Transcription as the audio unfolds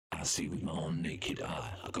I see with my own naked eye.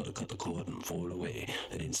 I gotta cut the cord and fall away.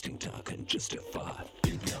 An instinct I can justify.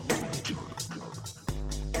 Baby, I'm gonna do it.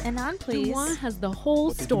 And on, please. Dumois has the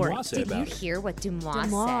whole story. Did you hear what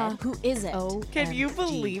Dumois said? Who is it? Can you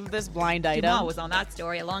believe this blind item? Dumois was on that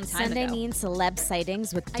story a long time Sunday ago. means celeb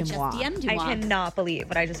sightings with I just Dumois. DM'd Dumois. I cannot believe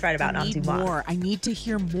what I just read about on Dumois. I need to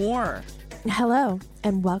hear more. Hello,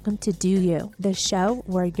 and welcome to Do You, the show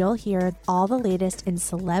where you'll hear all the latest in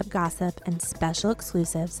celeb gossip and special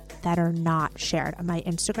exclusives that are not shared on my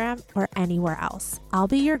Instagram or anywhere else. I'll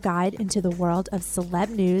be your guide into the world of celeb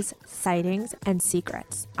news, sightings, and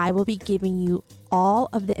secrets. I will be giving you all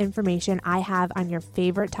of the information I have on your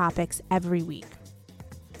favorite topics every week.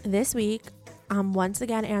 This week, I'm once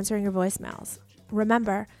again answering your voicemails.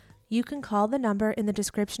 Remember, you can call the number in the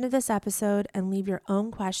description of this episode and leave your own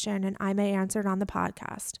question, and I may answer it on the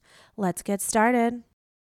podcast. Let's get started.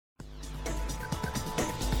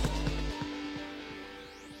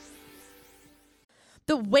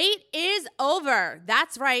 The wait is over.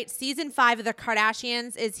 That's right. Season 5 of The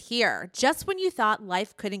Kardashians is here. Just when you thought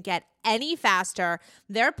life couldn't get any faster,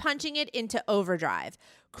 they're punching it into overdrive.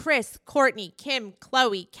 Kris, Kourtney, Kim,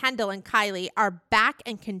 Khloe, Kendall, and Kylie are back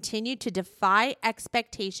and continue to defy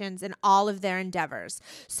expectations in all of their endeavors.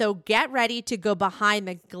 So get ready to go behind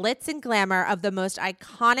the glitz and glamour of the most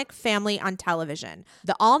iconic family on television.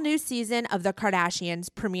 The all-new season of The Kardashians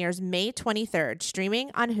premieres May 23rd, streaming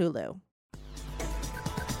on Hulu.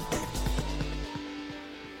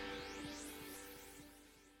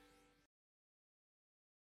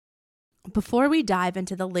 Before we dive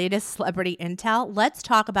into the latest celebrity intel, let's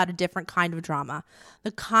talk about a different kind of drama,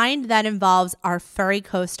 the kind that involves our furry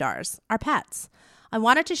co-stars, our pets. I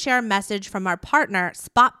wanted to share a message from our partner,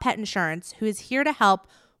 Spot Pet Insurance, who is here to help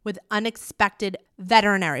with unexpected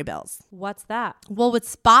veterinary bills. What's that? Well, with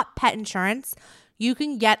Spot Pet Insurance, you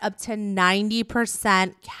can get up to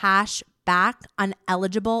 90% cash back on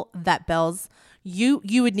eligible vet bills. You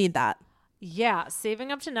would need that. Yeah,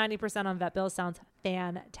 saving up to 90% on vet bills sounds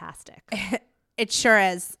fantastic. It sure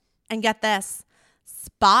is. And get this,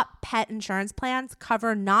 Spot Pet Insurance plans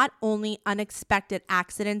cover not only unexpected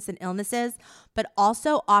accidents and illnesses, but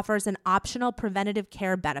also offers an optional preventative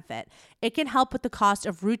care benefit. It can help with the cost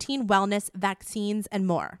of routine wellness, vaccines, and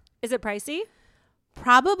more. Is it pricey?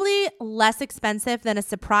 Probably less expensive than a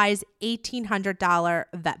surprise $1,800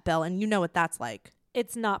 vet bill, and you know what that's like.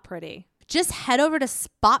 It's not pretty. Just head over to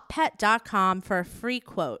spotpet.com for a free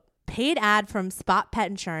quote. Paid ad from Spot Pet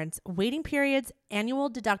Insurance. Waiting periods, annual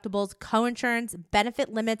deductibles, coinsurance,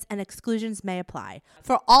 benefit limits, and exclusions may apply.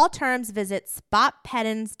 For all terms, visit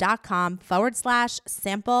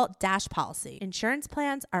spotpetins.com/sample-policy. Insurance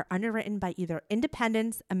plans are underwritten by either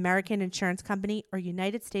Independence American Insurance Company or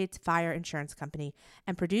United States Fire Insurance Company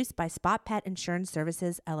and produced by Spot Pet Insurance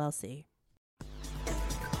Services, LLC.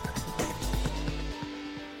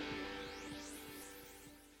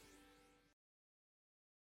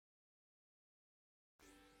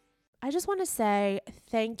 I just want to say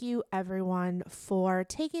thank you, everyone, for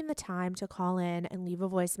taking the time to call in and leave a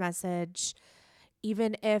voice message.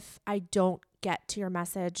 Even if I don't get to your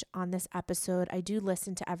message on this episode, I do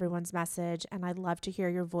listen to everyone's message, and I'd love to hear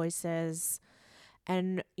your voices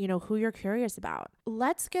and, who you're curious about.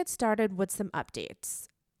 Let's get started with some updates.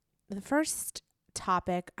 The first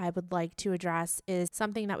topic I would like to address is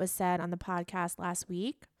something that was said on the podcast last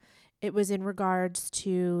week. It was in regards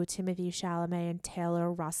to Timothée Chalamet and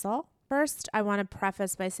Taylor Russell. First, I want to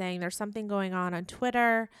preface by saying there's something going on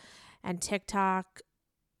Twitter and TikTok,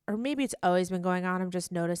 or maybe it's always been going on, I'm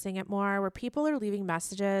just noticing it more, where people are leaving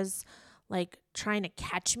messages like trying to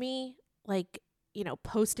catch me, like,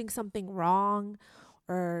 posting something wrong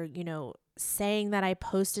or, saying that I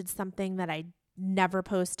posted something that I never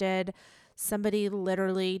posted. Somebody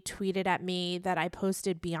literally tweeted at me that I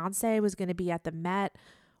posted Beyonce was going to be at the Met,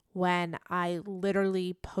 when I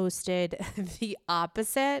literally posted the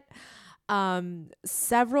opposite.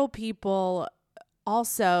 Several people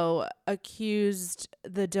also accused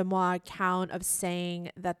the Dumois account of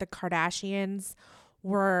saying that the Kardashians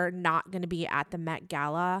were not going to be at the Met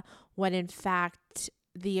Gala, when in fact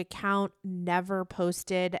the account never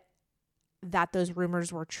posted that those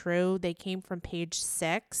rumors were true. They came from page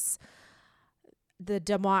 6. The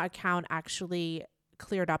Dumois account actually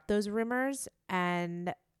cleared up those rumors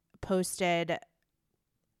and posted,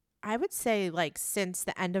 I would say, since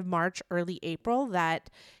the end of March, early April,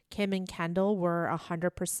 that Kim and Kendall were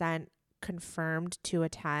 100% confirmed to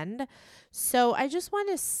attend. So I just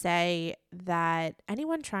want to say that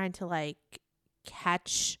anyone trying to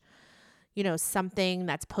catch, something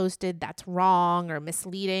that's posted that's wrong or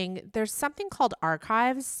misleading, there's something called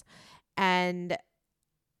archives, and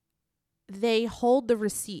they hold the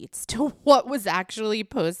receipts to what was actually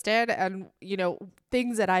posted and,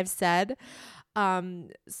 things that I've said.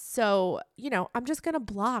 So, I'm just going to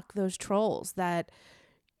block those trolls that,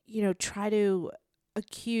 try to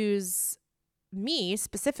accuse me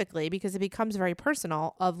specifically, because it becomes very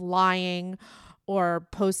personal, of lying or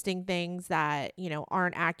posting things that,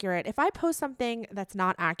 aren't accurate. If I post something that's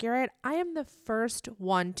not accurate, I am the first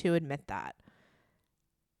one to admit that.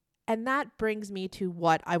 And that brings me to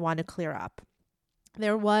what I want to clear up.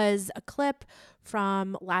 There was a clip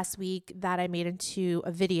from last week that I made into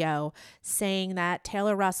a video saying that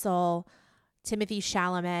Taylor Russell, Timothée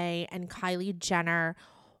Chalamet, and Kylie Jenner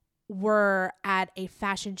were at a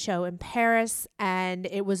fashion show in Paris, and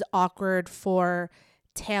it was awkward for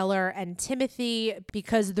Taylor and Timothée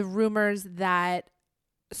because the rumors that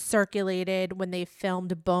circulated when they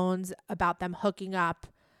filmed Bones about them hooking up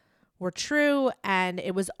were true, and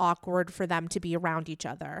it was awkward for them to be around each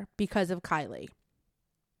other because of Kylie.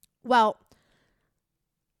 Well,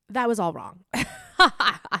 that was all wrong.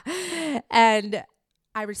 And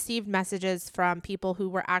I received messages from people who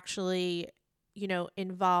were actually,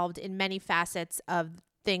 involved in many facets of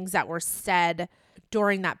things that were said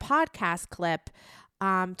during that podcast clip,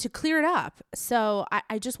 to clear it up. So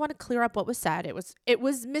I just want to clear up what was said. It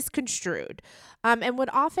was misconstrued. And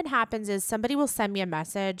what often happens is somebody will send me a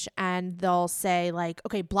message and they'll say like,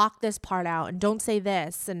 okay, block this part out and don't say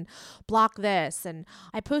this and block this. And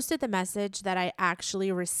I posted the message that I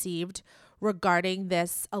actually received regarding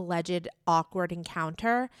this alleged awkward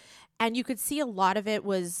encounter. And you could see a lot of it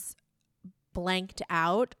was blanked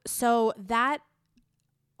out. So that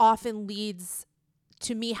often leads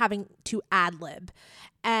to me having to ad-lib.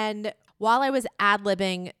 And while I was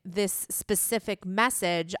ad-libbing this specific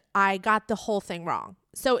message, I got the whole thing wrong.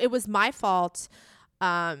 So it was my fault.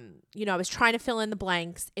 I was trying to fill in the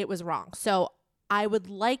blanks. It was wrong. So I would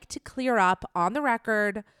like to clear up on the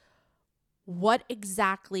record what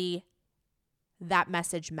exactly that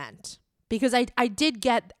message meant, because I did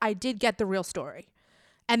get the real story,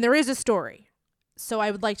 and there is a story. So I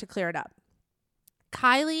would like to clear it up.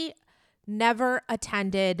 Kylie never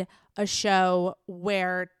attended a show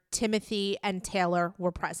where Timothée and Taylor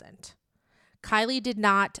were present. Kylie did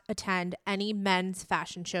not attend any men's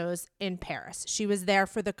fashion shows in Paris. She was there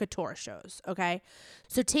for the couture shows, okay?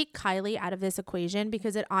 So take Kylie out of this equation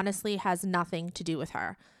because it honestly has nothing to do with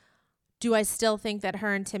her. Do I still think that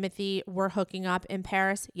her and Timothée were hooking up in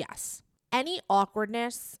Paris? Yes. Any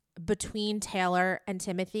awkwardness between Taylor and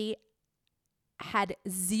Timothée had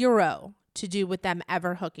zero to do with them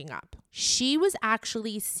ever hooking up. She was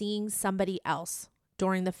actually seeing somebody else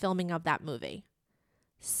during the filming of that movie.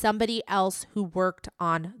 Somebody else who worked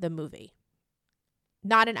on the movie.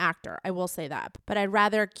 Not an actor, I will say that. But I'd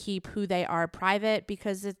rather keep who they are private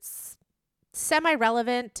because it's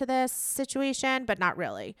semi-relevant to this situation, but not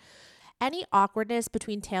really. Any awkwardness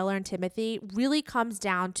between Taylor and Timothée really comes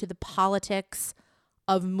down to the politics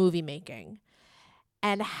of movie making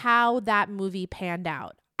and how that movie panned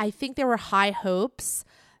out. I think there were high hopes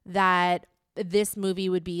that this movie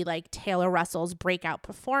would be like Taylor Russell's breakout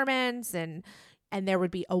performance and there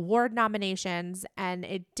would be award nominations, and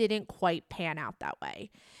it didn't quite pan out that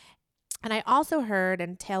way. And I also heard,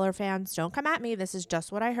 and Taylor fans, don't come at me, this is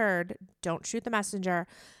just what I heard, don't shoot the messenger,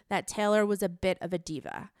 that Taylor was a bit of a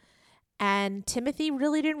diva. And Timothée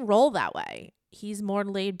really didn't roll that way. He's more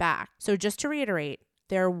laid back. So just to reiterate,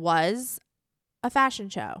 there was a fashion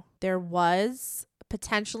show. There was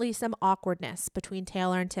potentially some awkwardness between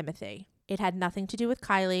Taylor and Timothée. It had nothing to do with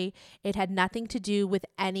Kylie. It had nothing to do with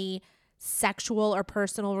any sexual or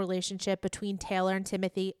personal relationship between Taylor and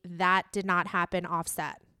Timothée. That did not happen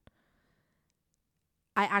offset.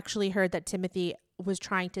 I actually heard that Timothée was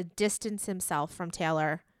trying to distance himself from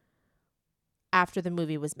Taylor after the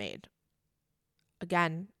movie was made.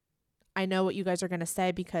 Again, I know what you guys are going to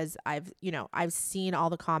say because I've seen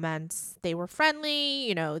all the comments. They were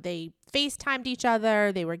friendly, they FaceTimed each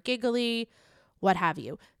other, they were giggly, what have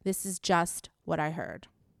you. This is just what I heard.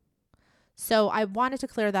 So I wanted to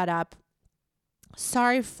clear that up.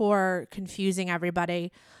 Sorry for confusing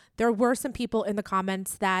everybody. There were some people in the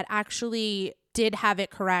comments that actually did have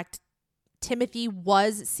it correct. Timothée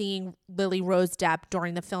was seeing Lily Rose Depp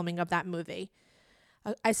during the filming of that movie.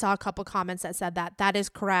 I saw a couple comments that said that. That is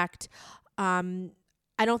correct. I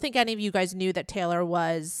don't think any of you guys knew that Taylor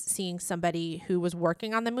was seeing somebody who was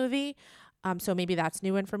working on the movie. So maybe that's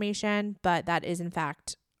new information, but that is in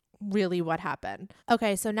fact really what happened.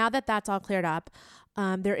 Okay, so now that that's all cleared up,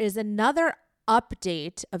 there is another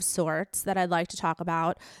update of sorts that I'd like to talk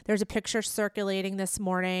about. There's a picture circulating this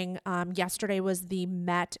morning. Yesterday was the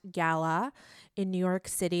Met Gala in New York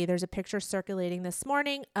City. There's a picture circulating this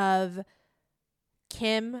morning of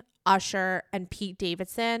Kim, Usher, and Pete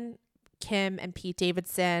Davidson. Kim and Pete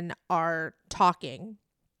Davidson are talking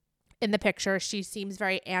in the picture. She seems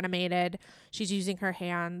very animated. She's using her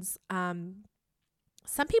hands.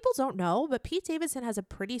 Some people don't know, but Pete Davidson has a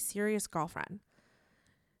pretty serious girlfriend.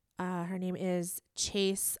 Her name is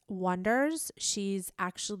Chase Wonders. She's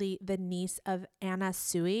actually the niece of Anna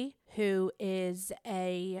Sui, who is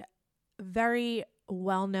a very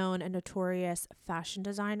well-known and notorious fashion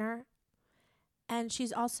designer. And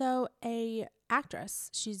she's also a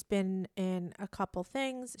actress. She's been in a couple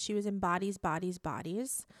things. She was in Bodies, Bodies,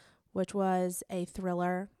 Bodies, which was a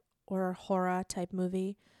thriller or horror type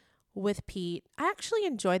movie with Pete. I actually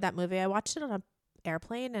enjoyed that movie. I watched it on an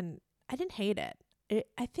airplane and I didn't hate it.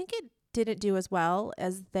 I think it didn't do as well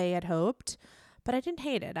as they had hoped, but I didn't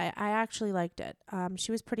hate it. I actually liked it.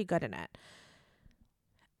 She was pretty good in it.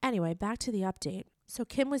 Anyway, back to the update. So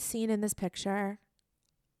Kim was seen in this picture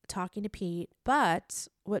talking to Pete, but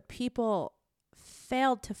what people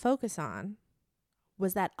failed to focus on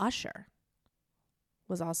was that Usher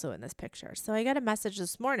was also in this picture. So I got a message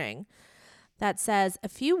this morning that says a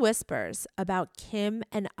few whispers about Kim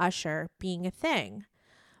and Usher being a thing.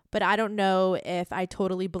 But I don't know if I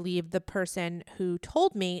totally believe the person who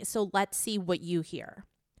told me, so let's see what you hear.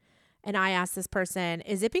 And I asked this person,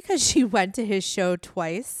 is it because she went to his show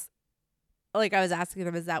twice? Like I was asking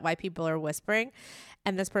them, is that why people are whispering?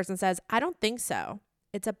 And this person says, I don't think so.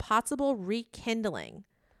 It's a possible rekindling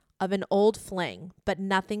of an old fling, but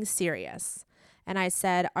nothing serious. And I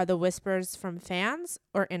said, are the whispers from fans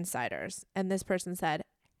or insiders? And this person said,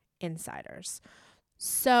 insiders.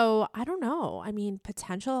 So I don't know. I mean,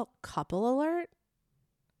 potential couple alert.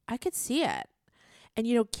 I could see it. And,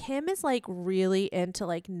 you know, Kim is like really into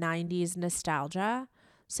like 90s nostalgia.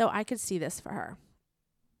 So I could see this for her.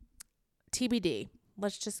 TBD.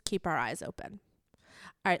 Let's just keep our eyes open.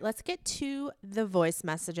 All right, let's get to the voice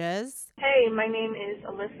messages. Hey, my name is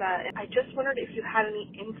Alyssa. I just wondered if you had any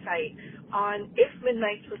insight on if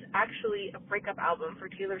Midnights was actually a breakup album for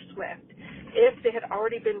Taylor Swift. If they had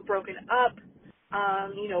already been broken up,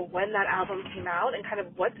 when that album came out, and kind of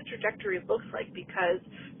what the trajectory looks like, because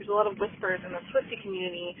there's a lot of whispers in the Swiftie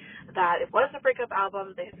community that it was a breakup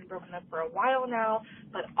album, they had been broken up for a while now,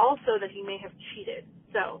 but also that he may have cheated.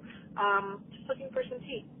 So, just looking for some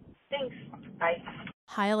tea. Thanks. Bye.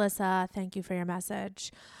 Hi, Alyssa. Thank you for your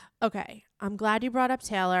message. Okay, I'm glad you brought up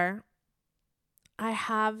Taylor. I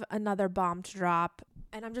have another bomb to drop,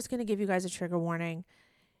 and I'm just going to give you guys a trigger warning.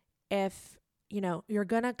 If, you're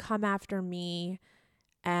going to come after me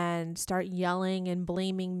and start yelling and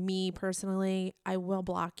blaming me personally, I will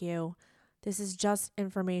block you. This is just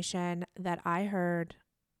information that I heard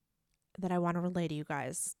that I want to relay to you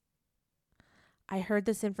guys. I heard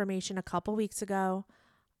this information a couple weeks ago.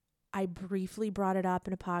 I briefly brought it up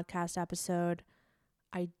in a podcast episode.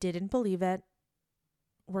 I didn't believe it.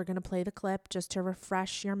 We're going to play the clip just to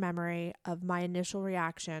refresh your memory of my initial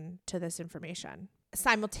reaction to this information.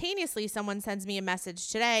 Simultaneously, someone sends me a message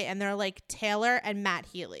today and they're like, Taylor and Matt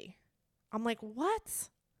Healy. I'm like, what?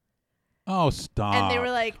 Oh, stop. And they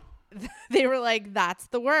were like, that's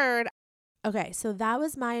the word. Okay, so that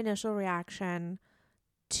was my initial reaction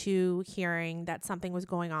to hearing that something was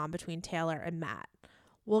going on between Taylor and Matt.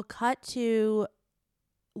 We'll cut to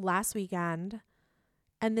last weekend,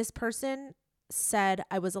 and this person said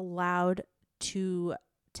I was allowed to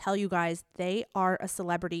tell you guys they are a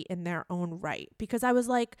celebrity in their own right, because I was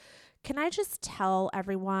like, can I just tell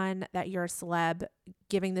everyone that you're a celeb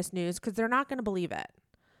giving this news? Because they're not going to believe it.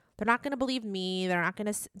 They're not going to believe me. They're not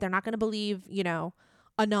going to believe,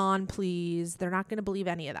 Anon, please. They're not going to believe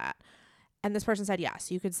any of that. And this person said, yes,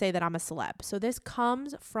 you could say that I'm a celeb. So this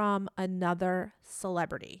comes from another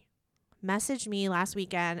celebrity. Messaged me last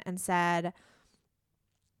weekend and said,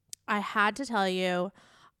 I had to tell you,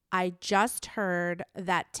 I just heard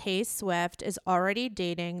that Tay Swift is already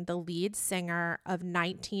dating the lead singer of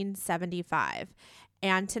 1975.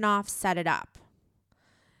 Antonoff set it up.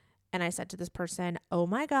 And I said to this person, oh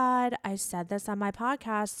my God, I said this on my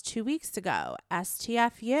podcast 2 weeks ago.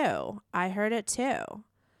 STFU. I heard it too.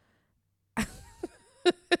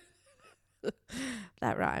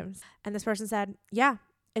 That rhymes. And this person said, yeah,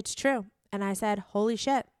 it's true. And I said, holy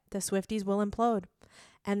shit, the Swifties will implode.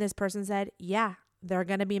 And this person said, yeah, they're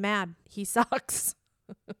going to be mad. He sucks.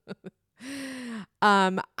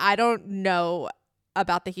 I don't know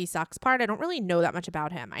about the he sucks part. I don't really know that much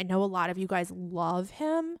about him. I know a lot of you guys love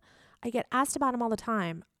him. I get asked about him all the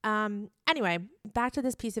time. Anyway, back to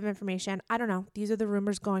this piece of information. I don't know. These are the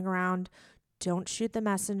rumors going around. Don't shoot the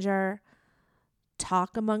messenger.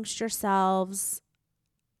 Talk amongst yourselves.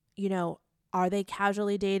 Are they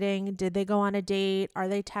casually dating? Did they go on a date? Are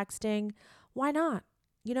they texting? Why not?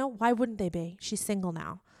 You know, why wouldn't they be? She's single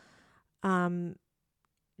now.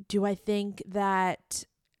 Do I think that,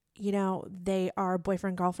 you know, they are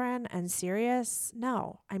boyfriend, girlfriend and serious?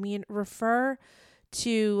 No. I mean, refer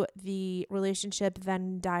to the relationship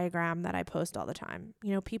Venn diagram that I post all the time.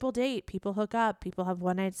 You know, people date, people hook up, people have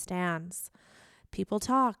one night stands, people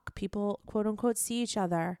talk, people quote unquote see each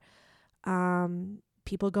other.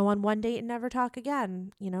 People go on one date and never talk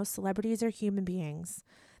again. You know, celebrities are human beings.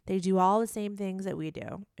 They do all the same things that we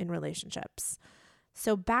do in relationships.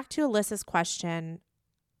 So back to Alyssa's question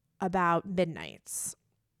about midnights.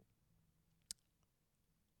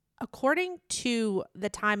 According to the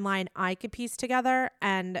timeline I could piece together,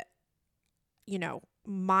 and, you know,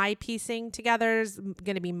 my piecing together is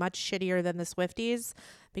going to be much shittier than the Swifties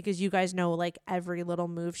because you guys know like every little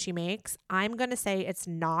move she makes. I'm going to say it's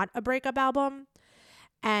not a breakup album.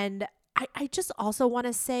 And I just also want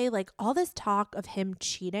to say, like, all this talk of him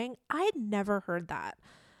cheating, I had never heard that.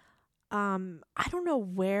 I don't know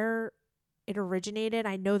where it originated.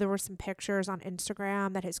 I know there were some pictures on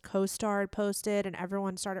Instagram that his co-star had posted and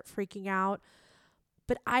everyone started freaking out.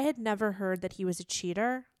 But I had never heard that he was a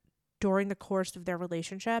cheater during the course of their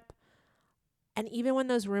relationship. And even when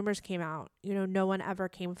those rumors came out, you know, no one ever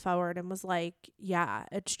came forward and was like, yeah,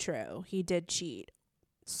 it's true. He did cheat.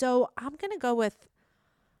 So I'm going to go with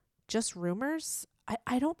just rumors.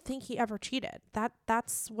 I don't think he ever cheated.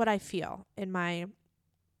 That's what I feel in my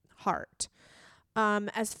heart.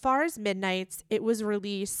 As far as Midnights, it was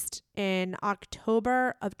released in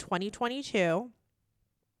October of 2022.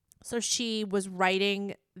 So she was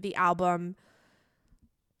writing the album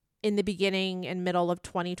in the beginning and middle of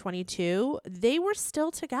 2022. They were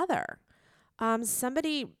still together.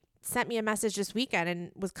 Somebody sent me a message this weekend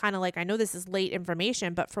and was kind of like, I know this is late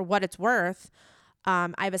information, but for what it's worth,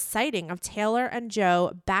 I have a sighting of Taylor and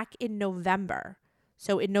Joe back in November.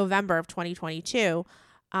 So in November of 2022,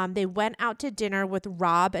 they went out to dinner with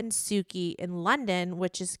Rob and Suki in London,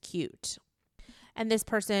 which is cute. And this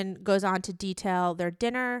person goes on to detail their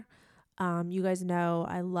dinner. You guys know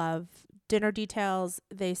I love dinner details.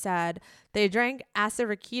 They said they drank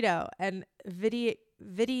Assyrtiko and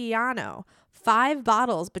Vidiano, 5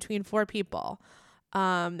 bottles between 4 people.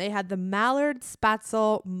 They had the mallard,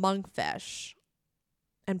 spatzel, monkfish,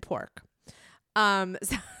 and pork. I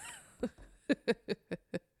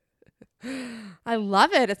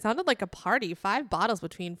love it. It sounded like a party. 5 bottles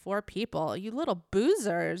between 4 people. You little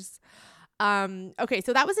boozers. Okay,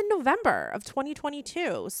 so that was in November of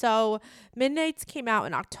 2022. So Midnights came out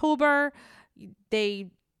in October.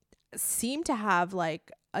 They seem to have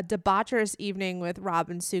like a debaucherous evening with Rob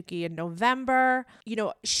and Suki in November. You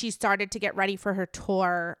know, she started to get ready for her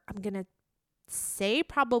tour. I'm going to say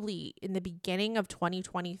probably in the beginning of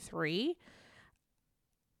 2023.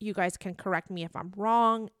 You guys can correct me if I'm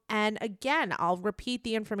wrong. And again, I'll repeat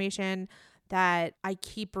the information that I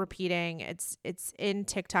keep repeating. It's in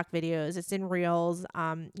TikTok videos. It's in Reels.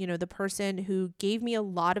 You know, the person who gave me a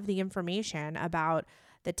lot of the information about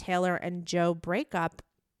the Taylor and Joe breakup,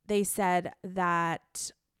 they said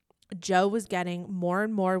that Joe was getting more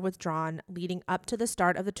and more withdrawn leading up to the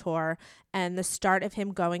start of the tour and the start of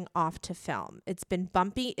him going off to film. It's been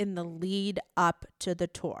bumpy in the lead up to the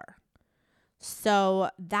tour. So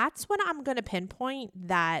that's when I'm going to pinpoint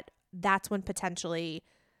that's when potentially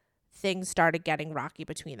things started getting rocky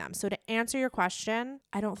between them. So to answer your question,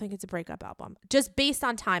 I don't think it's a breakup album. Just based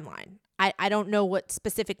on timeline. I don't know what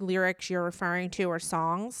specific lyrics you're referring to or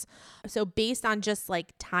songs. So based on just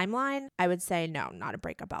like timeline, I would say no, not a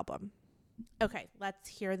breakup album. Okay, let's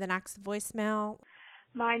hear the next voicemail.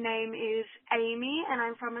 My name is Amy and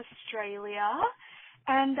I'm from Australia.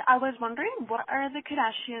 And I was wondering, what are the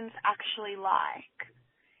Kardashians actually like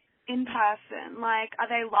in person? Like, are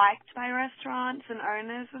they liked by restaurants and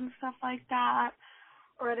owners and stuff like that?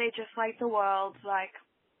 Or are they just like the world's like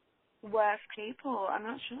worst people? I'm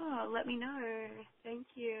not sure. Let me know. Thank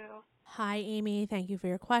you. Hi, Amy. Thank you for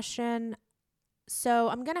your question. So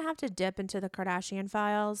I'm going to have to dip into the Kardashian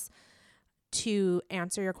files to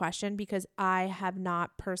answer your question because I have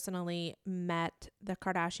not personally met the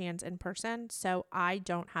Kardashians in person, so I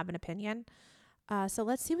don't have an opinion. So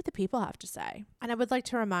let's see what the people have to say. And I would like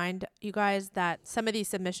to remind you guys that some of these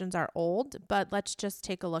submissions are old, but let's just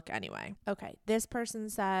take a look anyway. Okay, this person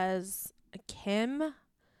says, Kim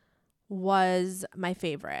was my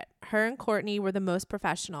favorite. Her and Kourtney were the most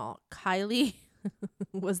professional. Kylie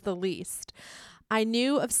was the least. I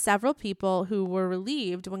knew of several people who were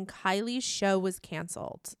relieved when Kylie's show was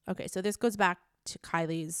canceled. Okay, so this goes back to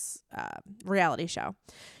Kylie's reality show.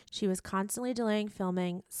 She was constantly delaying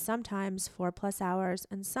filming, sometimes 4+ hours,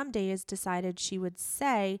 and some days decided she would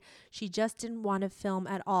say she just didn't want to film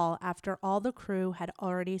at all after all the crew had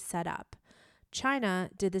already set up. China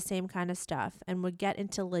did the same kind of stuff and would get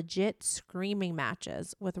into legit screaming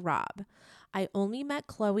matches with Rob. I only met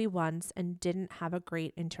Chloe once and didn't have a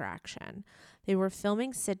great interaction. They were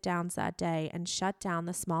filming sit-downs that day and shut down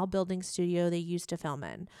the small building studio they used to film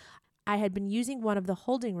in. I had been using one of the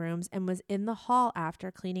holding rooms and was in the hall after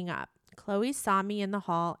cleaning up. Chloe saw me in the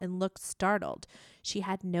hall and looked startled. She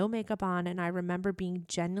had no makeup on, and I remember being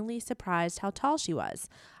genuinely surprised how tall she was.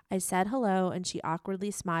 I said hello, and she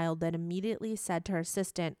awkwardly smiled, then immediately said to her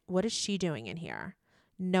assistant, "What is she doing in here?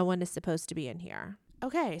 No one is supposed to be in here."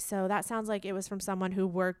 Okay, so that sounds like it was from someone who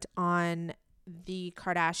worked on the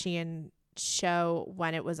Kardashian show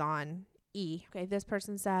when it was on E! Okay, this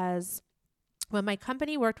person says, when my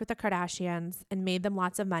company worked with the Kardashians and made them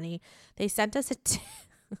lots of money, they sent us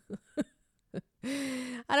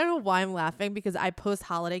I don't know why I'm laughing because I post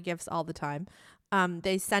holiday gifts all the time.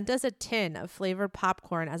 They sent us a tin of flavored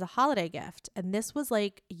popcorn as a holiday gift. And this was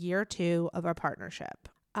like year 2 of our partnership.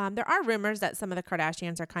 There are rumors that some of the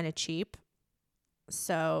Kardashians are kind of cheap.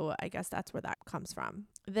 So I guess that's where that comes from.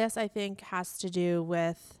 This, I think, has to do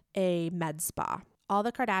with a med spa. All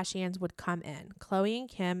the Kardashians would come in, Khloe and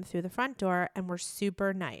Kim through the front door, and were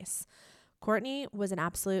super nice. Kourtney was an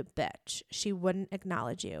absolute bitch. She wouldn't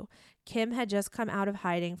acknowledge you. Kim had just come out of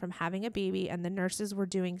hiding from having a baby, and the nurses were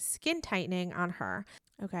doing skin tightening on her.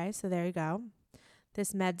 Okay, so there you go.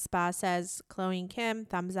 This med spa says Khloe and Kim,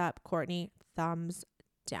 thumbs up, Kourtney, thumbs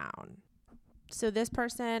down. So this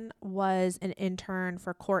person was an intern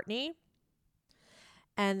for Kourtney,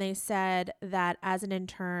 and they said that as an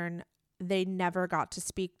intern, they never got to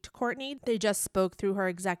speak to Kourtney. They just spoke through her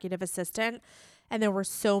executive assistant, and there were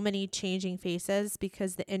so many changing faces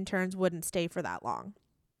because the interns wouldn't stay for that long.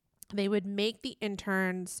 They would make the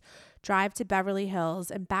interns drive to Beverly Hills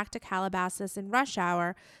and back to Calabasas in rush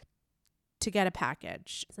hour to get a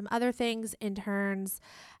package. Some other things interns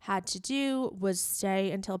had to do was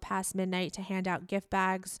stay until past midnight to hand out gift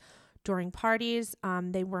bags during parties.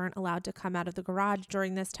 They weren't allowed to come out of the garage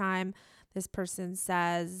during this time. This person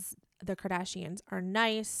says the Kardashians are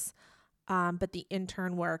nice, but the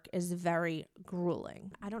intern work is very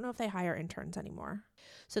grueling. I don't know if they hire interns anymore.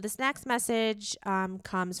 So this next message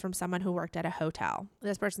comes from someone who worked at a hotel.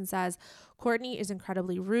 This person says, Kourtney is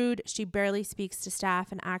incredibly rude. She barely speaks to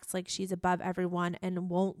staff and acts like she's above everyone and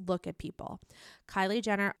won't look at people. Kylie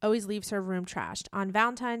Jenner always leaves her room trashed. On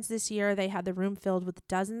Valentine's this year, they had the room filled with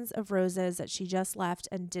dozens of roses that she just left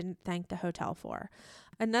and didn't thank the hotel for.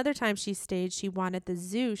 Another time she stayed, she wanted the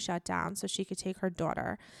zoo shut down so she could take her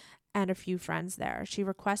daughter and a few friends there. She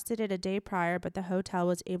requested it a day prior, but the hotel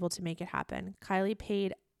was able to make it happen. Kylie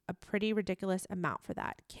paid a pretty ridiculous amount for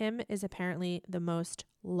that. Kim is apparently the most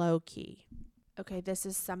low-key. Okay, this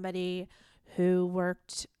is somebody who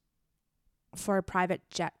worked for a private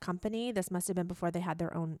jet company. This must have been before they had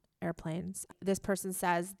their own airplanes. This person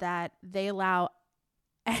says that they allow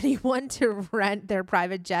anyone to rent their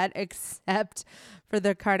private jet except for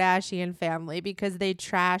the Kardashian family because they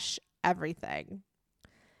trash everything.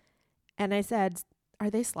 And I said,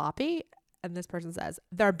 are they sloppy? And this person says,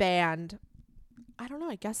 they're banned. I don't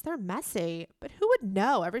know. I guess they're messy. But who would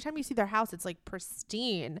know? Every time you see their house, it's like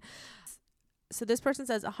pristine. So this person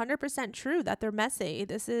says 100% true that they're messy.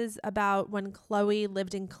 This is about when Khloe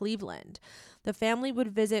lived in Cleveland. The family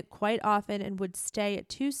would visit quite often and would stay at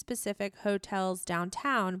 2 specific hotels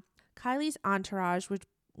downtown. Kylie's entourage,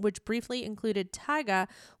 which briefly included Tyga,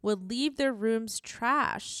 would leave their rooms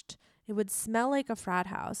trashed. It would smell like a frat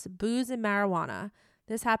house, booze and marijuana.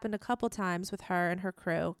 This happened a couple times with her and her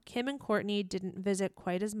crew. Kim and Kourtney didn't visit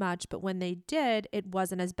quite as much, but when they did, it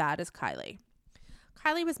wasn't as bad as Kylie.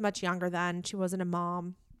 Kylie was much younger then. She wasn't a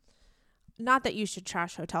mom. Not that you should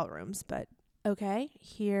trash hotel rooms, but okay.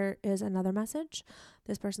 Here is another message.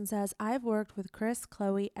 This person says, I've worked with Kris,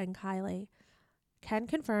 Khloe, and Kylie. Can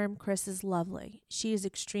confirm Kris is lovely. She is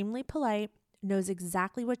extremely polite, knows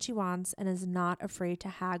exactly what she wants, and is not afraid to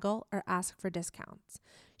haggle or ask for discounts.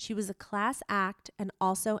 She was a class act and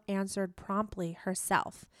also answered promptly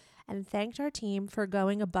herself and thanked our team for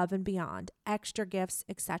going above and beyond, extra gifts,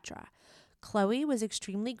 etc. Khloe was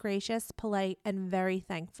extremely gracious, polite, and very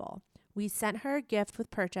thankful. We sent her a gift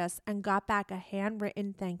with purchase and got back a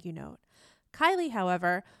handwritten thank you note. Kylie,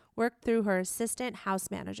 however, worked through her assistant house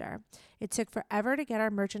manager. It took forever to get our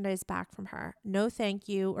merchandise back from her. No thank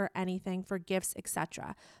you or anything for gifts,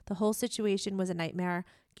 etc. The whole situation was a nightmare.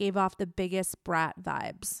 Gave off the biggest brat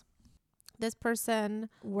vibes. This person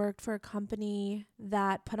worked for a company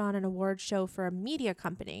that put on an award show for a media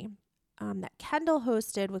company that Kendall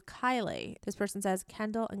hosted with Kylie. This person says,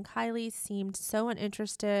 Kendall and Kylie seemed so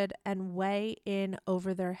uninterested and way in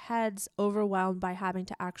over their heads, overwhelmed by having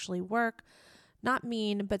to actually work. Not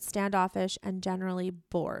mean, but standoffish and generally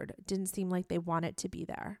bored. Didn't seem like they wanted to be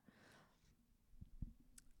there.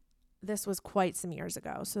 This was quite some years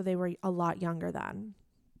ago, so they were a lot younger then.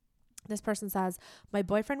 This person says, my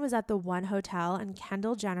boyfriend was at the one hotel and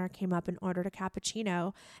Kendall Jenner came up and ordered a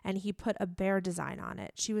cappuccino and he put a bear design on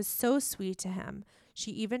it. She was so sweet to him. She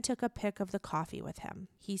even took a pic of the coffee with him.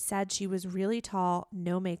 He said she was really tall,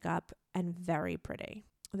 no makeup, and very pretty.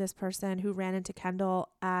 This person who ran into Kendall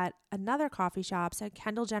at another coffee shop said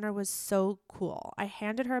Kendall Jenner was so cool. I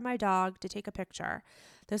handed her my dog to take a picture.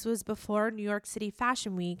 This was before New York City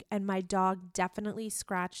Fashion Week and my dog definitely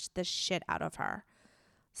scratched the shit out of her.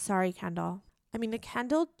 Sorry, Kendall. I mean, the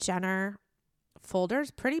Kendall Jenner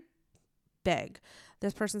folder's pretty big.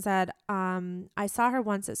 This person said, I saw her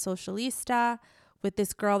once at Socialista with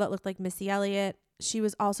this girl that looked like Missy Elliott. She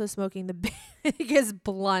was also smoking the biggest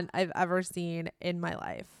blunt I've ever seen in my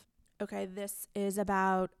life. Okay, this is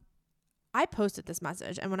about, I posted this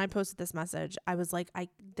message. And when I posted this message, I was like,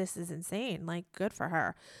 this is insane. Like, good for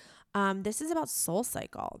her. This is about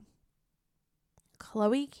SoulCycle.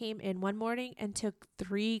 Chloe came in one morning and took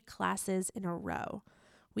 3 classes in a row.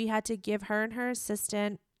 We had to give her and her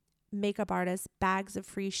assistant, makeup artist, bags of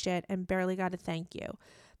free shit and barely got a thank you.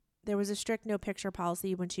 There was a strict no picture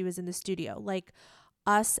policy when she was in the studio. Like,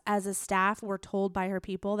 us as a staff were told by her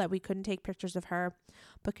people that we couldn't take pictures of her,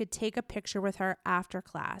 but could take a picture with her after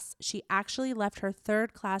class. She actually left her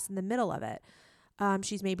 3rd class in the middle of it.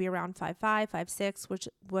 She's maybe around 5'5", 5'6", which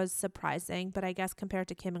was surprising, but I guess compared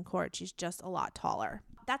to Kim and Court, she's just a lot taller.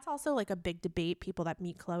 That's also like a big debate, people that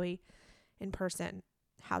meet Chloe in person,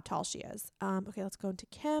 how tall she is. Okay, let's go into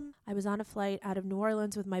Kim. I was on a flight out of New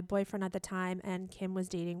Orleans with my boyfriend at the time, and Kim was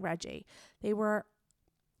dating Reggie. They were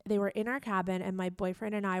in our cabin, and my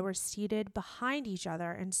boyfriend and I were seated behind each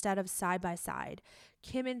other instead of side by side.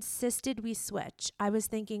 Kim insisted we switch. I was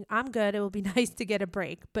thinking, I'm good. It will be nice to get a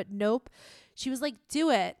break. But nope. She was like, do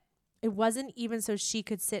it. It wasn't even so she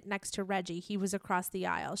could sit next to Reggie. He was across the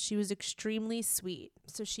aisle. She was extremely sweet.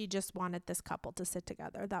 So she just wanted this couple to sit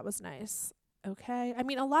together. That was nice. Okay. I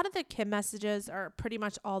mean, a lot of the Kim messages are pretty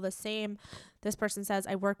much all the same. This person says,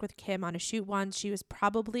 I worked with Kim on a shoot once. She was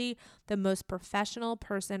probably the most professional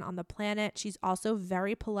person on the planet. She's also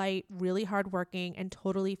very polite, really hardworking, and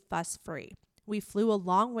totally fuss-free. We flew a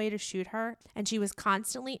long way to shoot her, and she was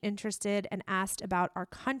constantly interested and asked about our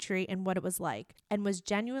country and what it was like, and was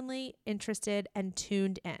genuinely interested and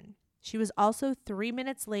tuned in. She was also 3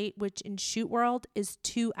 minutes late, which in shoot world is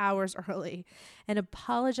 2 hours early, and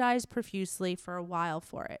apologized profusely for a while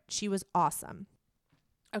for it. She was awesome.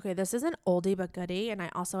 Okay, this is an oldie but goodie, and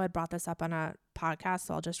I also had brought this up on a podcast,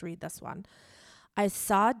 so I'll just read this one. I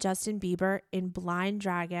saw Justin Bieber in Blind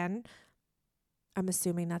Dragon, I'm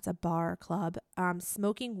assuming that's a bar or club,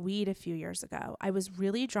 smoking weed a few years ago. I was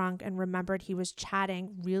really drunk and remembered he was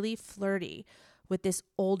chatting really flirty with this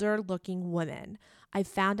older looking woman. I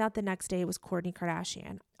found out the next day it was Kourtney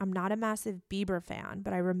Kardashian. I'm not a massive Bieber fan,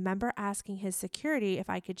 but I remember asking his security if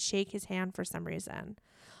I could shake his hand for some reason.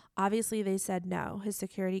 Obviously, they said no. His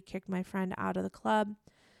security kicked my friend out of the club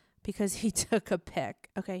because he took a pic.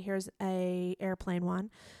 Okay, here's a airplane one.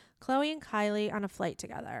 Chloe and Kylie on a flight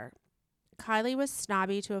together. Kylie was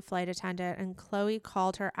snobby to a flight attendant, and Chloe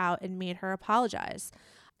called her out and made her apologize.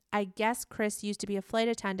 I guess Chris used to be a flight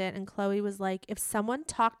attendant, and Chloe was like, if someone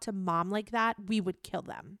talked to mom like that, we would kill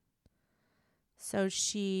them. So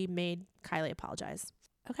she made Kylie apologize.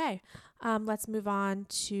 Okay, let's move on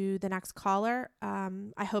to the next caller.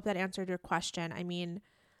 I hope that answered your question. I mean,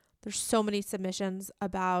 there's so many submissions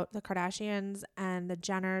about the Kardashians and the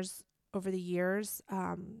Jenners over the years.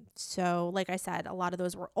 So like I said, a lot of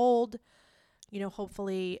those were old. You know,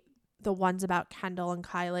 hopefully the ones about Kendall and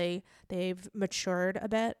Kylie, they've matured a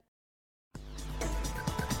bit.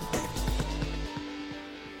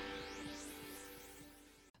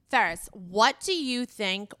 Ferris, what do you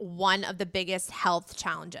think one of the biggest health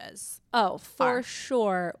challenges? Oh, for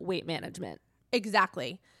sure, weight management.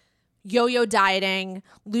 Exactly. Yo-yo dieting,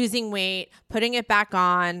 losing weight, putting it back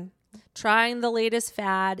on. Trying the latest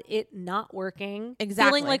fad, it not working.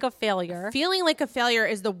 Exactly. Feeling like a failure. Feeling like a failure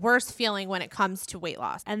is the worst feeling when it comes to weight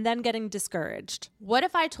loss. And then getting discouraged. What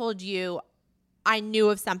if I told you I knew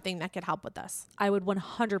of something that could help with this? I would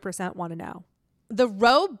 100% want to know. The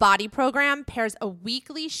Row Body Program pairs a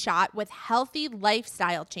weekly shot with healthy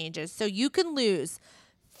lifestyle changes so you can lose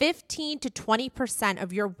 15 to 20%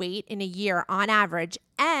 of your weight in a year on average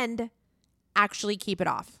and actually keep it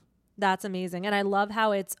off. That's amazing. And I love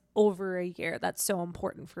how it's over a year. That's so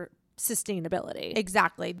important for sustainability.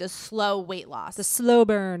 Exactly. The slow weight loss. The slow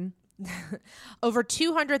burn. Over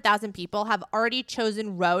 200,000 people have already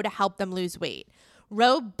chosen Ro to help them lose weight.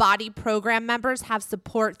 Ro Body Program members have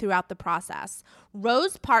support throughout the process.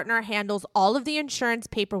 Ro's partner handles all of the insurance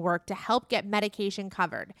paperwork to help get medication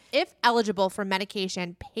covered. If eligible for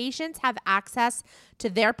medication, patients have access to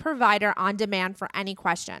their provider on demand for any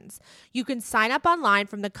questions. You can sign up online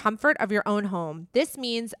from the comfort of your own home. This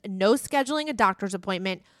means no scheduling a doctor's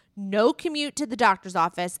appointment, no commute to the doctor's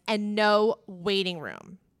office, and no waiting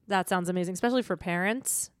room. That sounds amazing, especially for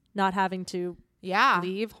parents not having to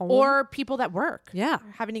leave home. Or people that work. Yeah.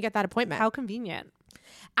 Having to get that appointment. How convenient.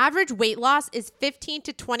 Average weight loss is 15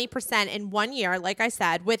 to 20% in 1 year, like I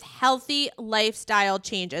said, with healthy lifestyle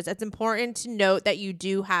changes. It's important to note that you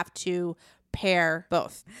do have to pair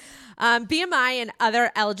both. BMI and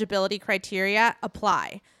other eligibility criteria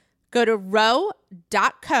apply. Go to ro.co/do.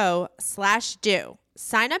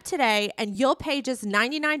 Sign up today and you'll pay just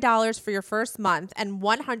 $99 for your first month and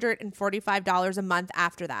 $145 a month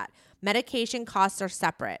after that. Medication costs are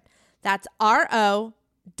separate. That's ro.co/DEUX.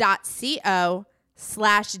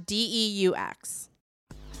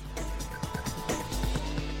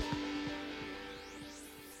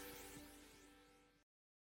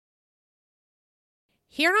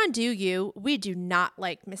 Here on Do You, we do not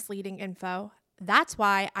like misleading info. That's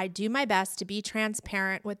why I do my best to be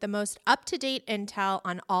transparent with the most up-to-date intel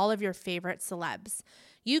on all of your favorite celebs.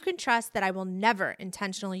 You can trust that I will never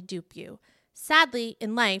intentionally dupe you. Sadly,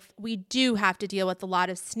 in life, we do have to deal with a lot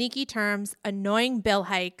of sneaky terms, annoying bill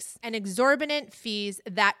hikes, and exorbitant fees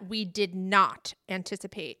that we did not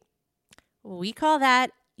anticipate. We call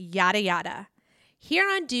that yada yada. Here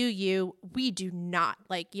on Do You, we do not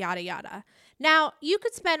like yada yada. Now, you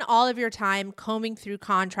could spend all of your time combing through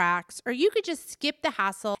contracts, or you could just skip the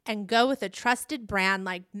hassle and go with a trusted brand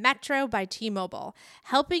like Metro by T-Mobile,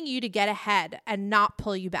 helping you to get ahead and not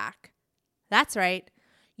pull you back. That's right.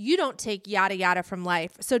 You don't take yada yada from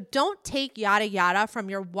life, so don't take yada yada from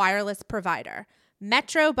your wireless provider.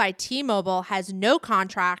 Metro by T-Mobile has no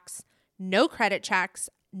contracts, no credit checks,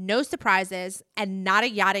 no surprises, and not a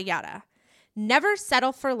yada yada. Never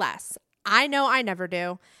settle for less. I know I never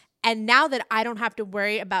do. And now that I don't have to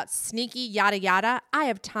worry about sneaky yada yada, I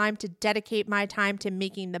have time to dedicate my time to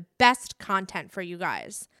making the best content for you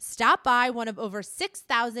guys. Stop by one of over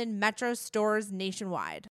 6,000 Metro stores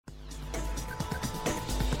nationwide.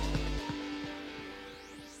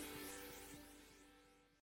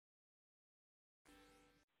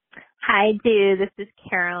 Hi, dude. This is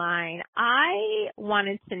Caroline. I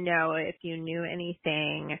wanted to know if you knew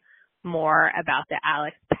anything more about the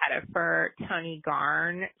Alex Pettyfer, Tony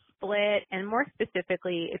Garn split, and more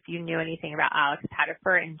specifically, if you knew anything about Alex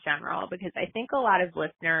Pettyfer in general, because I think a lot of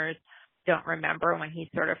listeners don't remember when he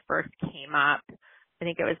sort of first came up. I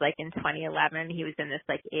think it was like in 2011. He was in this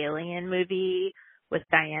like Alien movie with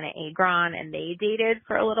Diana Agron, and they dated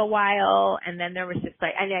for a little while. And then there was just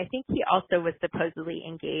like, and I think he also was supposedly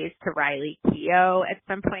engaged to Riley Keough at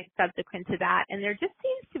some point subsequent to that. And there just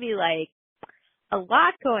seems to be like a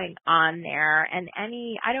lot going on there. And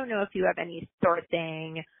I don't know if you have any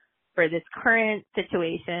sourcing for this current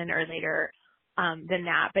situation or later than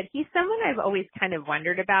that, but he's someone I've always kind of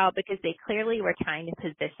wondered about because they clearly were trying to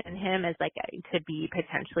position him as like to be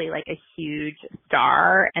potentially like a huge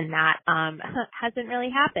star, and that hasn't really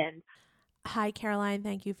happened. Hi, Caroline.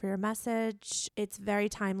 Thank you for your message. It's very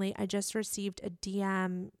timely. I just received a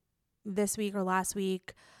DM this week or last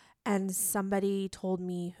week, and somebody told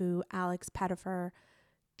me who Alex Pettyfer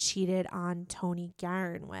cheated on Tony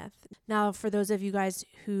Garn with. Now, for those of you guys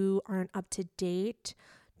who aren't up to date,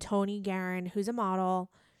 Tony Garn, who's a model,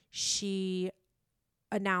 she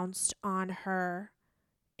announced on her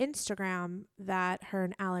Instagram that her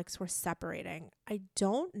and Alex were separating. I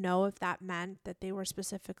don't know if that meant that they were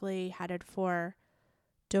specifically headed for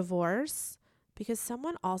divorce, because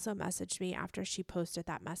someone also messaged me after she posted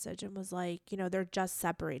that message and was like, they're just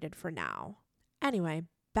separated for now. Anyway,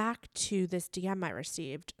 back to this DM I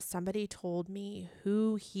received. Somebody told me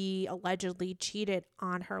who he allegedly cheated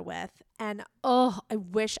on her with. And I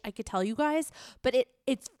wish I could tell you guys, but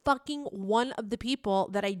it's fucking one of the people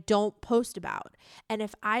that I don't post about. And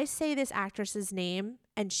if I say this actress's name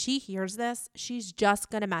and she hears this, she's just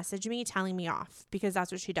going to message me telling me off, because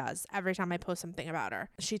that's what she does every time I post something about her.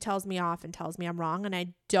 She tells me off and tells me I'm wrong, and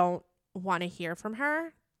I don't want to hear from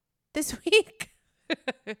her this week.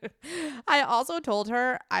 I also told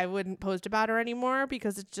her I wouldn't post about her anymore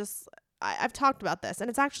because it's just, I've talked about this, and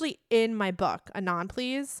it's actually in my book, Anon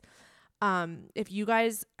Please. If you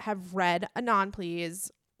guys have read Anon Please,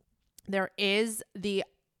 There is the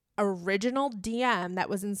original DM that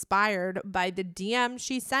was inspired by the DM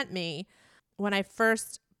she sent me when I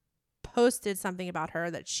first posted something about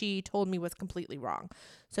her that she told me was completely wrong.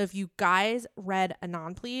 So if you guys read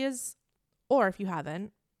Anon, please, or if you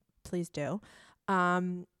haven't, please do.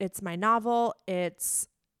 It's my novel. It's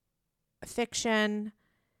fiction,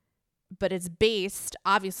 but it's based,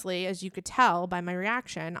 obviously, as you could tell by my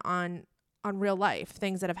reaction, on real life,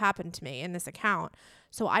 things that have happened to me in this account.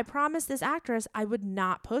 So I promised this actress I would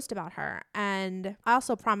not post about her. And I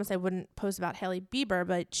also promised I wouldn't post about Hailey Bieber,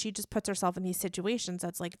 but she just puts herself in these situations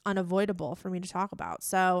that's like unavoidable for me to talk about.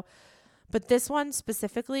 So, but this one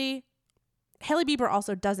specifically, Hailey Bieber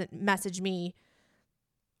also doesn't message me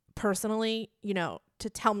personally, you know, to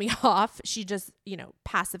tell me off. She just, you know,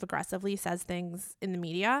 passive aggressively says things in the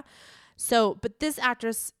media. So, but this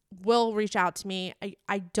actress will reach out to me.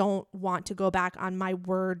 I don't want to go back on my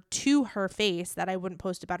word to her face that I wouldn't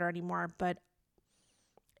post about her anymore, but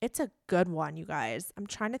it's a good one, you guys. I'm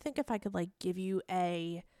trying to think if I could like give you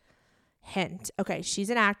a hint. Okay, she's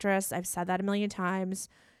an actress. I've said that a million times.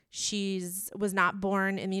 Was not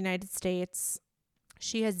born in the United States.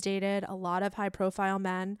 She has dated a lot of high profile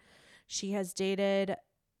men. She has dated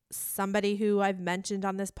somebody who I've mentioned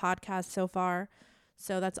on this podcast so far.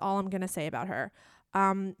 So that's all I'm going to say about her.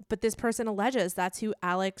 But this person alleges that's who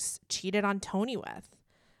Alex cheated on Tony with.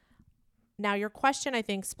 Now, your question, I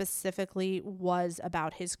think, specifically was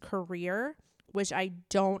about his career, which I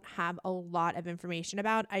don't have a lot of information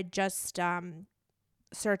about. I just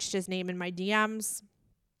searched his name in my DMs.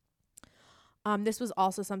 This was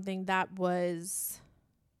also something that was,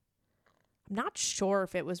 I'm not sure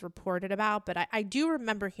if it was reported about, but I do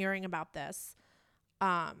remember hearing about this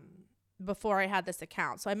before I had this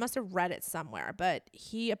account. So I must have read it somewhere, but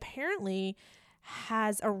he apparently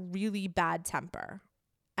has a really bad temper.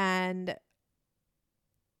 And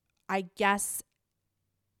I guess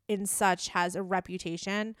in such has a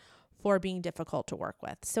reputation for being difficult to work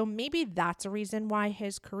with. So maybe that's a reason why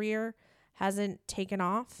his career hasn't taken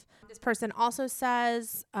off. This person also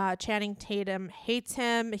says Channing Tatum hates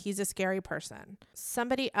him. He's a scary person.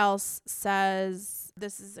 Somebody else says,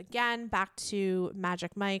 this is again back to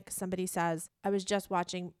Magic Mike. Somebody says, I was just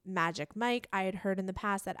watching Magic Mike. I had heard in the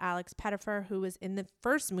past that Alex Pettyfer, who was in the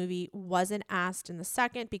first movie, wasn't asked in the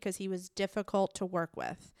second because he was difficult to work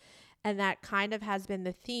with. And that kind of has been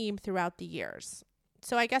the theme throughout the years.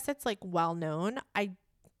 So I guess it's like well known.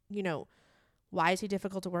 Why is he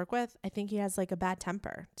difficult to work with? I think he has like a bad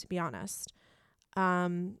temper, to be honest.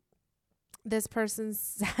 This person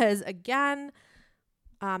says again,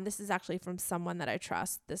 this is actually from someone that I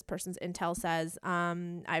trust. This person's intel says,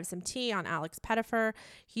 I have some tea on Alex Pettyfer.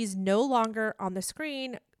 He's no longer on the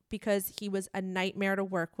screen because he was a nightmare to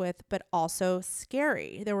work with, but also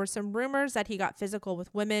scary. There were some rumors that he got physical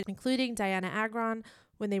with women, including Diana Agron,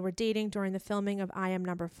 when they were dating during the filming of I Am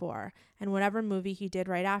Number 4 and whatever movie he did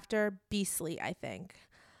right after, Beastly, I think.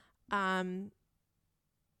 And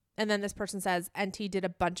then this person says NT did a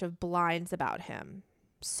bunch of blinds about him.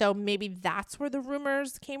 So maybe that's where the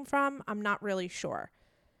rumors came from. I'm not really sure.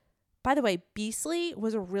 By the way, Beastly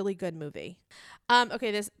was a really good movie.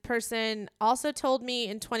 Okay, this person also told me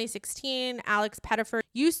in 2016, Alex Pettyfer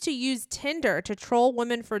used to use Tinder to troll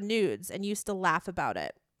women for nudes and used to laugh about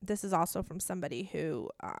it. This is also from somebody whose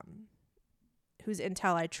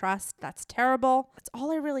intel I trust. That's terrible. That's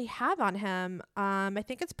all I really have on him. I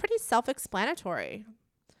think it's pretty self-explanatory.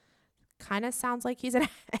 Kind of sounds like he's an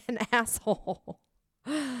asshole.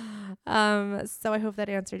 So I hope that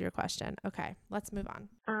answered your question. Okay, let's move on.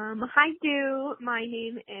 Hi, Du. My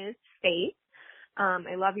name is Faith.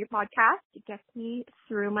 I love your podcast. It gets me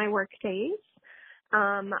through my work days.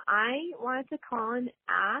 I wanted to call and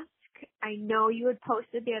ask, I know you had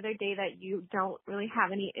posted the other day that you don't really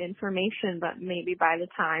have any information, but maybe by the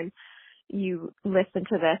time you listen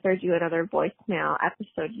to this or do another voicemail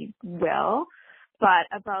episode, you will. But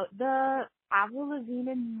about the Avril Lavigne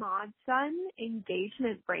and Mod Sun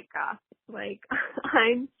engagement breakup, like,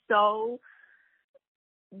 I'm so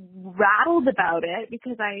rattled about it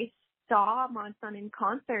because I saw Mod Sun in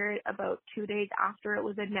concert about 2 days after it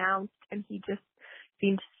was announced, and he just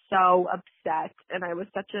seemed so upset, and I was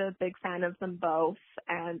such a big fan of them both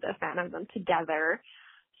and a fan of them together.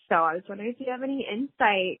 So I was wondering if you have any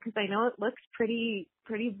insight, because I know it looks pretty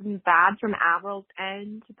bad from Avril's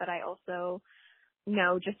end, but I also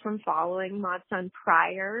know just from following Mod Sun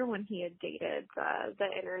prior when he had dated the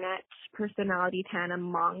internet personality Tana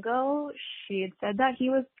Mongo, she had said that he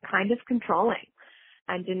was kind of controlling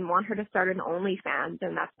and didn't want her to start an OnlyFans,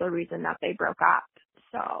 and that's the reason that they broke up.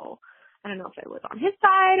 So I don't know if it was on his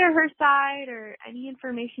side or her side or any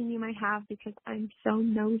information you might have because I'm so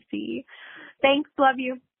nosy. Thanks. Love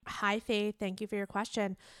you. Hi, Faith. Thank you for your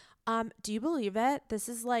question. Do you believe it? This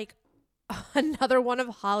is like another one of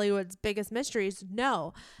Hollywood's biggest mysteries.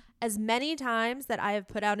 No. As many times that I have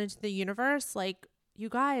put out into the universe, like, you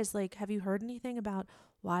guys, like, have you heard anything about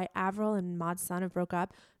why Avril and Maud's son have broke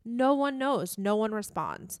up? No one knows. No one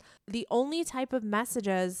responds. The only type of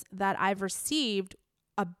messages that I've received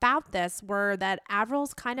about this were that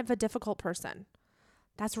Avril's kind of a difficult person.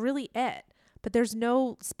 That's really it. But there's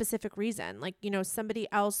no specific reason. Like, you know, somebody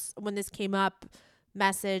else, when this came up,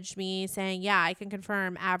 messaged me saying, yeah, I can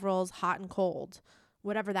confirm Avril's hot and cold,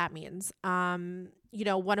 whatever that means. You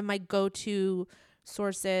know, one of my go-to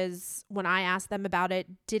sources, when I asked them about it,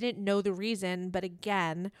 didn't know the reason, but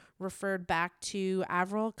again, referred back to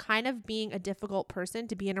Avril kind of being a difficult person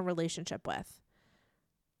to be in a relationship with.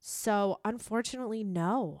 So unfortunately,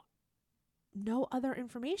 no other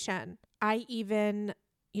information. I even,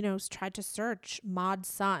 you know, tried to search Maud's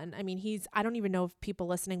son. I mean, I don't even know if people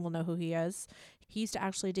listening will know who he is. He used to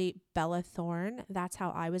actually date Bella Thorne. That's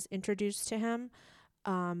how I was introduced to him.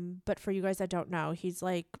 But for you guys that don't know, he's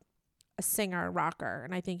like a singer, rocker.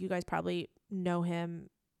 And I think you guys probably know him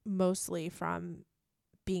mostly from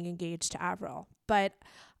being engaged to Avril. But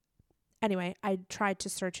anyway, I tried to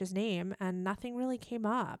search his name and nothing really came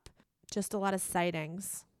up. Just a lot of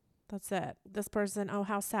sightings. That's it. This person, oh,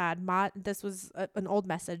 how sad. This was an old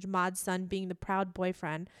message. Maud's son being the proud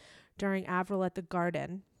boyfriend during Avril at the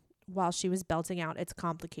Garden while she was belting out It's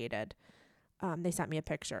Complicated. They sent me a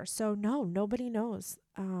picture. So no, nobody knows.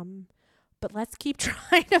 But let's keep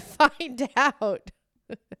trying to find out.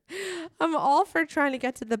 I'm all for trying to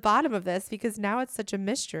get to the bottom of this because now it's such a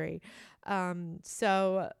mystery.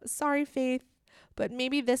 So sorry, Faith, but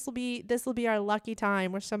maybe this will be our lucky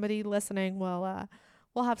time where somebody listening will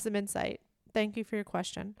have some insight. Thank you for your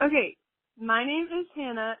question. Okay, my name is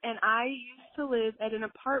Hannah, and I used to live at an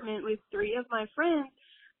apartment with 3 of my friends,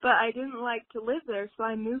 but I didn't like to live there, so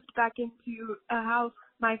I moved back into a house,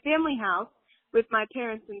 my family house, with my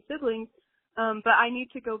parents and siblings, but I need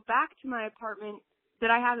to go back to my apartment that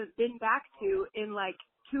I haven't been back to in like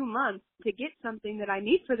 2 months to get something that I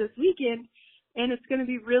need for this weekend, and it's going to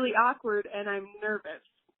be really awkward, and I'm nervous.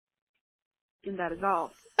 And that is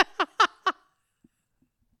all.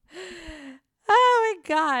 Oh my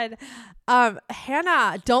God.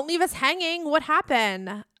 Hannah, don't leave us hanging. What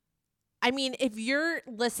happened? I mean, if you're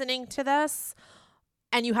listening to this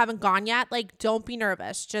and you haven't gone yet, like, don't be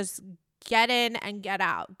nervous. Just get in and get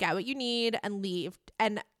out. Get what you need and leave.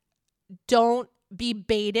 And don't be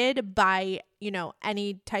baited by, you know,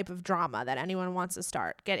 any type of drama that anyone wants to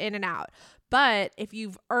start. Get in and out. But if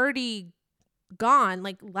you've already gone,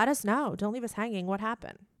 like, let us know. Don't leave us hanging. What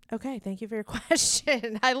happened? Okay, thank you for your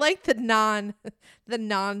question. I like the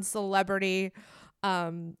non-celebrity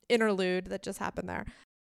interlude that just happened there.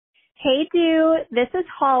 Hey, Do. This is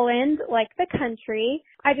Holland, like the country.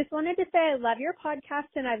 I just wanted to say I love your podcast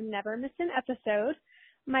and I've never missed an episode.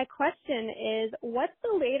 My question is, what's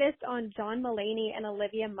the latest on John Mulaney and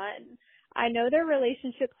Olivia Munn? I know their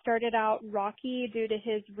relationship started out rocky due to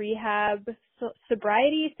his rehab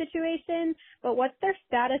sobriety situation, but what's their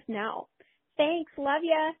status now? Thanks. Love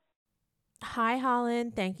ya. Hi,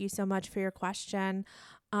 Holland. Thank you so much for your question.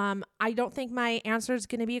 I don't think my answer is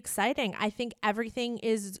going to be exciting. I think everything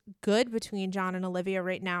is good between John and Olivia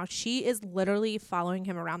right now. She is literally following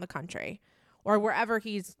him around the country or wherever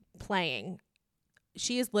he's playing.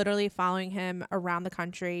 She is literally following him around the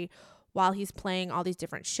country while he's playing all these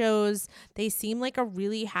different shows. They seem like a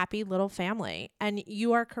really happy little family. And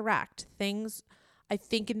you are correct. Things, I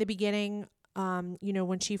think in the beginning, you know,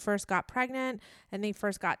 when she first got pregnant and they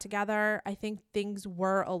first got together, I think things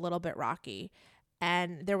were a little bit rocky.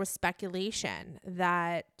 And there was speculation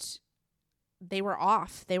that they were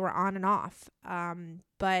off. They were on and off.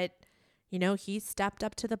 But, you know, he stepped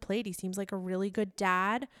up to the plate. He seems like a really good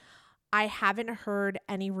dad. I haven't heard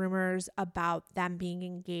any rumors about them being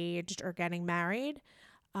engaged or getting married.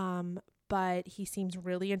 But he seems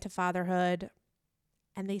really into fatherhood.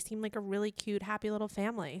 And they seem like a really cute, happy little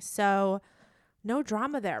family. So no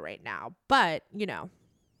drama there right now. But, you know,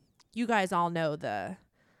 you guys all know the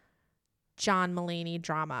John Mulaney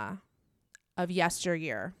drama of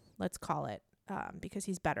yesteryear, let's call it, because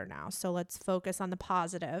he's better now. So let's focus on the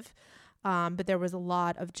positive. But there was a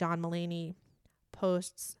lot of John Mulaney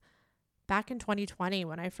posts back in 2020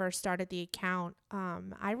 when I first started the account.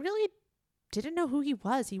 I really didn't know who he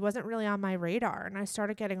was. He wasn't really on my radar. And I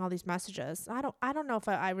started getting all these messages. I don't know if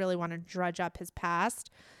I really want to drudge up his past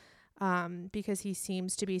because he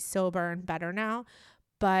seems to be sober and better now.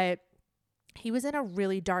 But he was in a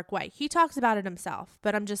really dark way. He talks about it himself,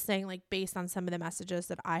 but I'm just saying, like, based on some of the messages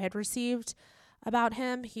that I had received about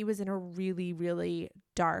him, he was in a really, really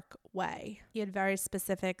dark way. He had very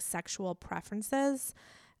specific sexual preferences,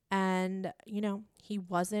 and, you know, he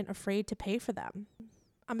wasn't afraid to pay for them.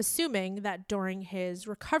 I'm assuming that during his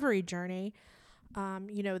recovery journey,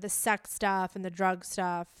 you know, the sex stuff and the drug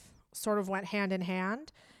stuff sort of went hand in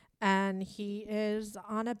hand, and he is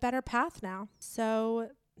on a better path now. So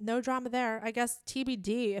no drama there. I guess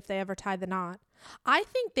TBD if they ever tie the knot. I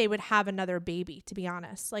think they would have another baby, to be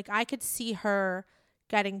honest. Like, I could see her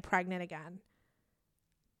getting pregnant again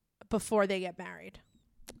before they get married.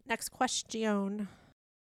 Next question.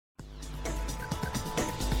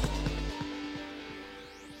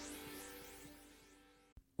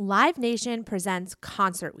 Live Nation presents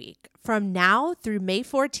Concert Week. From now through May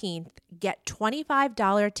 14th, get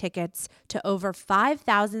 $25 tickets to over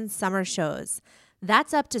 5,000 summer shows.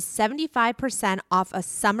 That's up to 75% off a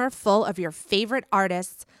summer full of your favorite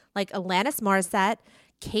artists like Alanis Morissette,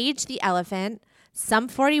 Cage the Elephant, Sum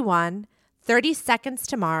 41, 30 Seconds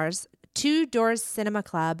to Mars, Two Doors Cinema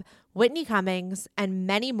Club, Whitney Cummings, and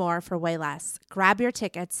many more for way less. Grab your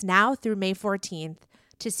tickets now through May 14th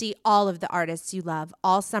to see all of the artists you love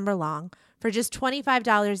all summer long for just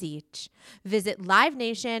 $25 each. Visit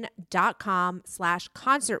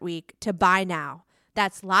livenation.com/concertweek to buy now.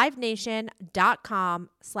 That's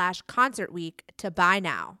livenation.com/concertweek to buy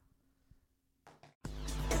now.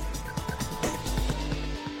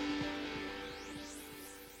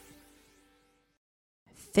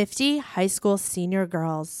 "50 high school senior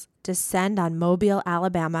girls descend on Mobile,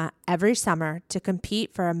 Alabama every summer to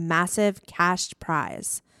compete for a massive cash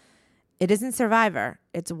prize. It isn't Survivor.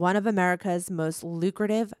 It's one of America's most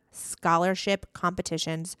lucrative scholarship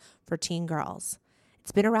competitions for teen girls.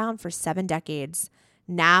 It's been around for 7 decades.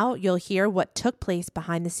 Now you'll hear what took place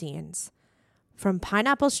behind the scenes. From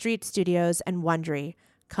Pineapple Street Studios and Wondery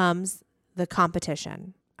comes The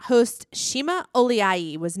Competition. Host Shima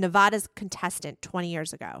Oliai was Nevada's contestant 20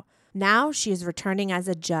 years ago. Now she is returning as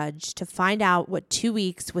a judge to find out what 2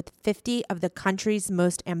 weeks with 50 of the country's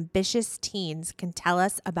most ambitious teens can tell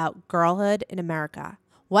us about girlhood in America.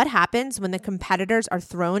 What happens when the competitors are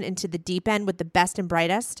thrown into the deep end with the best and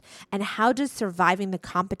brightest? And how does surviving the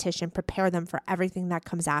competition prepare them for everything that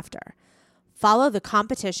comes after? Follow The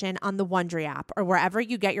Competition on the Wondery app or wherever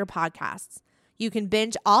you get your podcasts. You can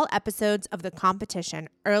binge all episodes of The Competition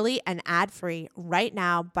early and ad-free right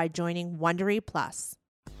now by joining Wondery Plus.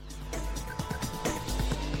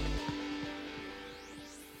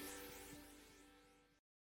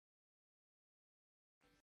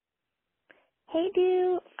 Hey,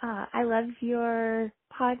 Du. I love your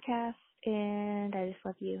podcast, and I just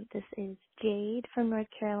love you. This is Jade from North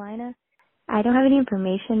Carolina. I don't have any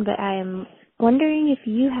information, but I am wondering if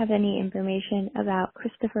you have any information about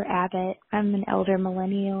Christopher Abbott. I'm an elder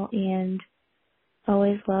millennial and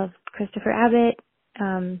always loved Christopher Abbott.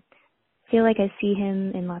 Feel like I see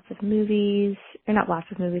him in lots of movies, or not lots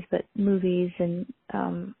of movies, but movies and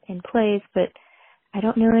plays, but I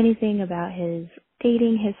don't know anything about his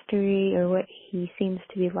dating history or what he seems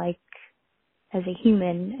to be like as a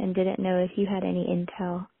human, and didn't know if you had any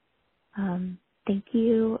intel. Thank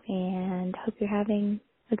you, and hope you're having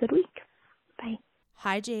a good week. Bye.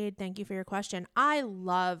 Hi, Jade. Thank you for your question. I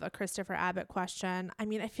love a Christopher Abbott question. I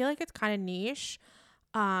mean, I feel like it's kind of niche,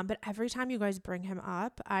 but every time you guys bring him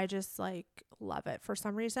up, I just love it for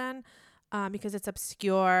some reason. Because it's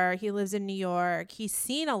obscure. He lives in New York. He's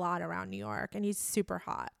seen a lot around New York, and he's super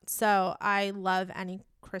hot. So I love any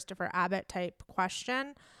Christopher Abbott type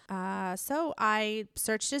question. So I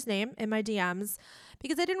searched his name in my DMs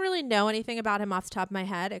because I didn't really know anything about him off the top of my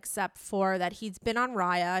head, except for that he's been on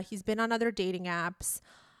Raya. He's been on other dating apps.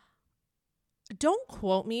 Don't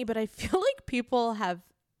quote me, but I feel like people have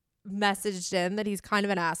messaged in that he's kind of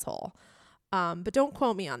an asshole. But don't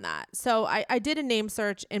quote me on that. So I did a name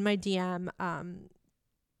search in my DM.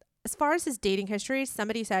 As far as his dating history,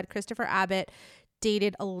 somebody said Christopher Abbott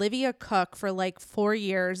dated Olivia Cooke for 4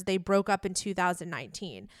 years. They broke up in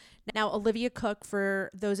 2019. Now, Olivia Cooke,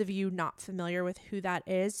 for those of you not familiar with who that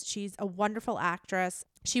is, she's a wonderful actress.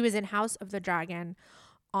 She was in House of the Dragon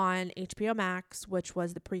on HBO Max, which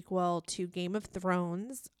was the prequel to Game of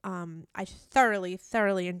Thrones. I thoroughly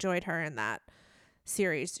enjoyed her in that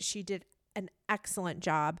series. She did an excellent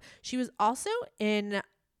job. She was also in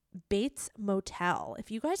Bates Motel.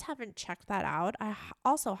 If you guys haven't checked that out, I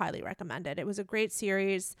also highly recommend it. It was a great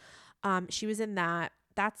series. She was in that.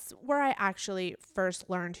 That's where I actually first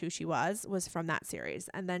learned who she was from that series.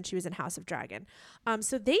 And then she was in House of Dragon.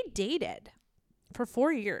 So they dated for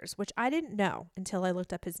 4 years, which I didn't know until I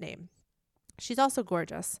looked up his name. She's also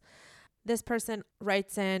gorgeous. This person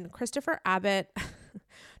writes in, Christopher Abbott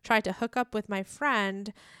tried to hook up with my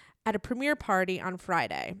friend at a premiere party on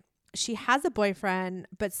Friday. She has a boyfriend,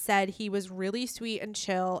 but said he was really sweet and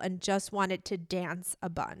chill and just wanted to dance a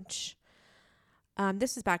bunch.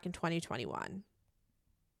 This was back in 2021.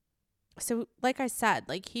 So like I said,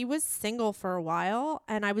 like he was single for a while,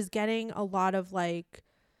 and I was getting a lot of like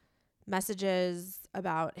messages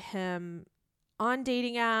about him on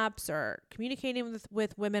dating apps or communicating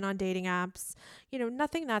with women on dating apps. You know,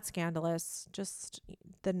 nothing that scandalous, just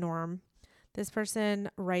the norm. This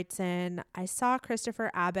person writes in, I saw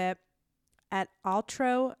Christopher Abbott at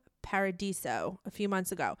Altro Paradiso a few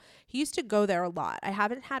months ago. He used to go there a lot. I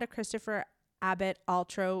haven't had a Christopher Abbott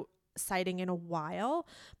Altro sighting in a while,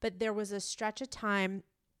 but there was a stretch of time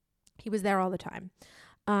he was there all the time.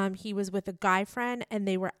 He was with a guy friend and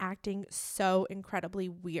they were acting so incredibly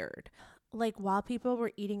weird. Like while people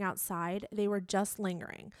were eating outside, they were just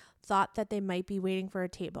lingering, thought that they might be waiting for a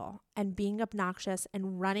table, and being obnoxious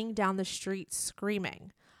and running down the street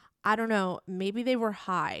screaming. I don't know, maybe they were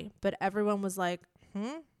high, but everyone was like,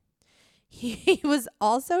 He was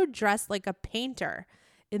also dressed like a painter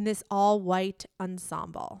in this all white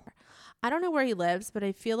ensemble. I don't know where he lives, but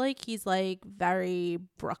I feel like he's like very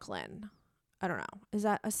Brooklyn. I don't know. Is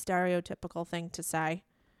that a stereotypical thing to say?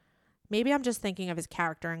 Maybe I'm just thinking of his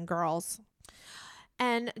character in Girls.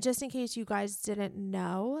 And just in case you guys didn't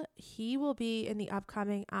know, he will be in the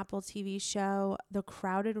upcoming Apple TV show, The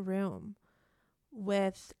Crowded Room,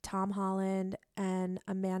 with Tom Holland and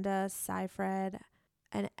Amanda Seyfried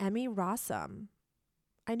and Emmy Rossum.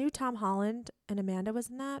 I knew Tom Holland and Amanda was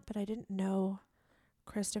in that, but I didn't know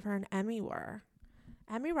Christopher and Emmy were.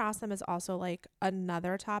 Emmy Rossum is also like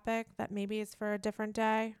another topic that maybe is for a different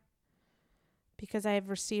day, because I've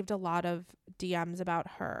received a lot of DMs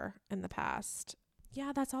about her in the past.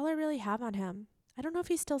 Yeah, that's all I really have on him. I don't know if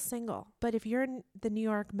he's still single, but if you're in the New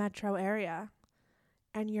York metro area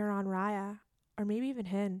and you're on Raya or maybe even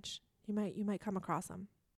Hinge, you might come across him.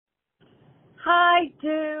 Hi,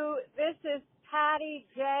 Do. This is Patty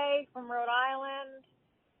J from Rhode Island,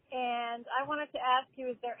 and I wanted to ask you,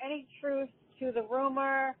 is there any truth to the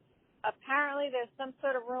rumor? Apparently there's some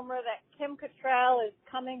sort of rumor that Kim Cattrall is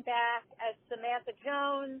coming back as Samantha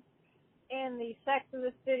Jones in the Sex and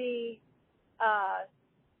the City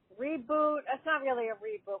reboot. It's not really a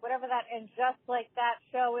reboot, whatever that And Just Like That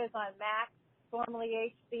show is on Max,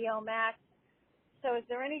 formerly HBO Max. So is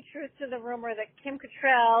there any truth to the rumor that Kim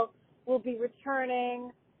Cattrall will be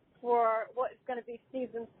returning for what is going to be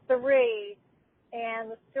season 3?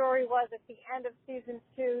 And the story was at the end of season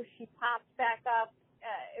 2, she pops back up.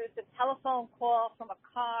 It was a telephone call from a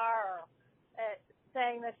car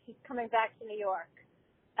saying that she's coming back to New York.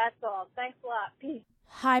 That's all. Thanks a lot. Peace.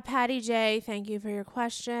 Hi, Patty J. Thank you for your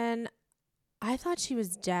question. I thought she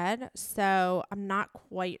was dead, so I'm not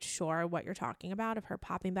quite sure what you're talking about of her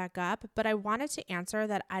popping back up. But I wanted to answer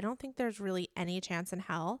that I don't think there's really any chance in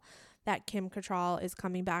hell that Kim Cattrall is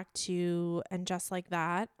coming back to And Just Like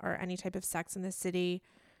That or any type of Sex and the City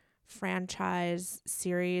franchise,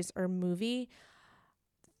 series, or movie.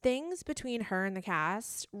 Things between her and the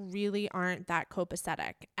cast really aren't that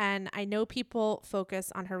copacetic. And I know people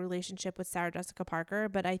focus on her relationship with Sarah Jessica Parker,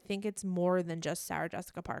 but I think it's more than just Sarah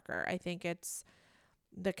Jessica Parker. I think it's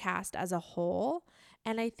the cast as a whole.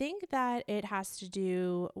 And I think that it has to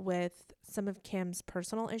do with some of Kim's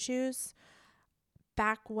personal issues.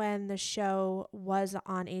 Back when the show was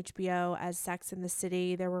on HBO as Sex and the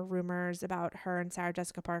City, there were rumors about her and Sarah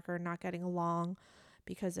Jessica Parker not getting along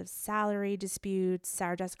because of salary disputes.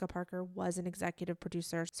 Sarah Jessica Parker was an executive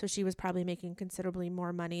producer, so she was probably making considerably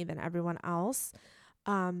more money than everyone else.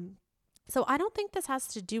 So I don't think this has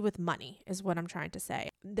to do with money, is what I'm trying to say.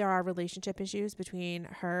 There are relationship issues between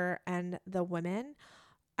her and the women.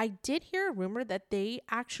 I did hear a rumor that they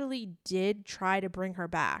actually did try to bring her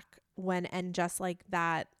back when And Just Like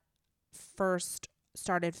That first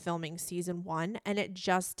started filming season 1, and it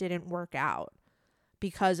just didn't work out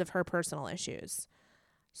because of her personal issues.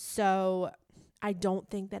 So I don't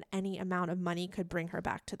think that any amount of money could bring her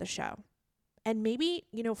back to the show. And maybe,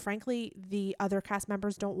 frankly, the other cast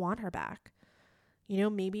members don't want her back.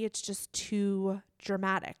 Maybe it's just too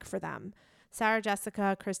dramatic for them. Sarah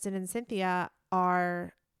Jessica, Kristen, and Cynthia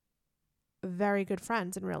are very good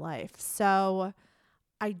friends in real life. So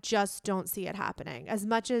I just don't see it happening. As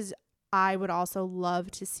much as I would also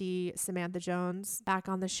love to see Samantha Jones back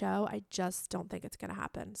on the show, I just don't think it's going to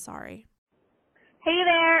happen. Sorry. Hey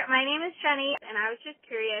there, my name is Jenny, and I was just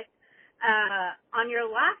curious, on your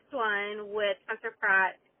last one with Spencer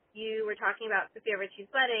Pratt, you were talking about Sophia Richie's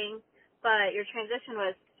wedding, but your transition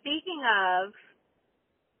was, speaking of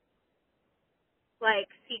like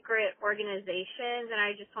secret organizations, and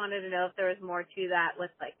I just wanted to know if there was more to that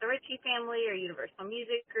with like the Ritchie family or Universal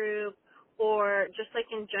Music Group, or just like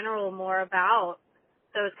in general more about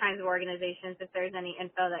those kinds of organizations, if there's any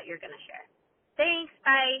info that you're going to share. Thanks.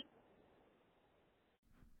 Bye.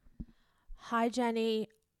 Hi, Jenny.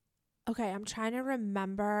 Okay, I'm trying to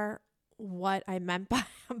remember what I meant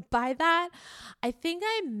by that. I think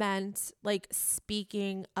I meant like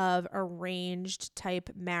speaking of arranged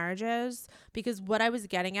type marriages, because what I was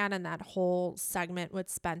getting at in that whole segment with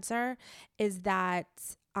Spencer is that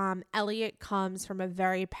Elliot comes from a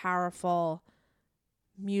very powerful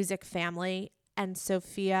music family, and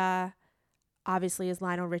Sophia obviously is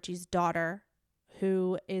Lionel Richie's daughter,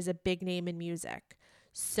 who is a big name in music.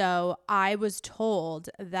 So I was told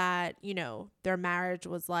that, you know, their marriage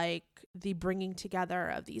was like the bringing together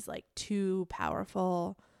of these like two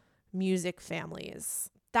powerful music families.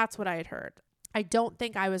 That's what I had heard. I don't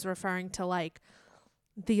think I was referring to like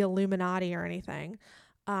the Illuminati or anything.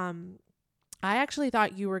 I actually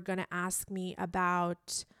thought you were going to ask me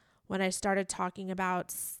about when I started talking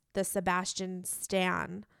about the Sebastian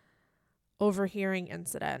Stan overhearing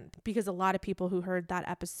incident, because a lot of people who heard that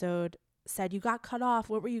episode said, you got cut off.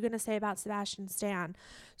 What were you going to say about Sebastian Stan?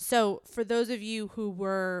 So for those of you who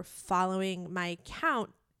were following my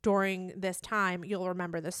account during this time, you'll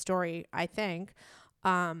remember this story, I think.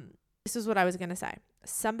 This is what I was going to say.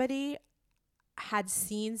 Somebody had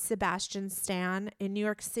seen Sebastian Stan in New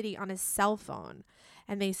York City on his cell phone,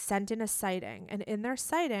 and they sent in a sighting. And in their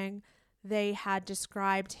sighting, they had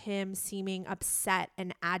described him seeming upset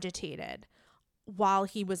and agitated while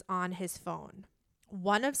he was on his phone.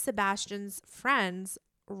 One of Sebastian's friends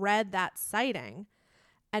read that sighting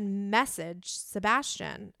and messaged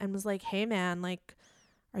Sebastian and was like, hey man, like,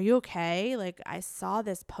 are you okay? Like, I saw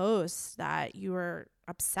this post that you were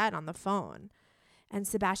upset on the phone. And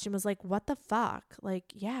Sebastian was like, what the fuck? Like,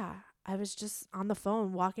 yeah, I was just on the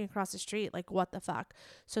phone walking across the street. Like, what the fuck?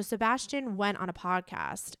 So Sebastian went on a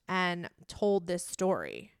podcast and told this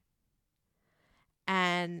story.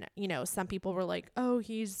 And, you know, some people were like, oh,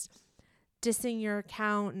 he's dissing your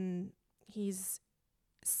account and he's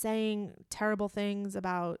saying terrible things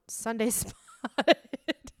about Sunday Spot.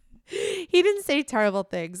 He didn't say terrible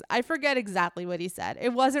things. I forget exactly what he said.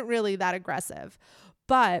 It wasn't really that aggressive,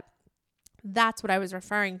 but that's what I was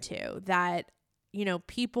referring to, that, you know,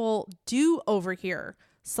 people do overhear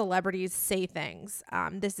celebrities say things.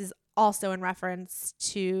 This is also in reference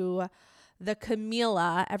to the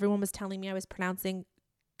Camila. Everyone was telling me I was pronouncing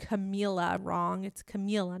Camila wrong. It's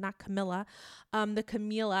Camila, not Camilla. The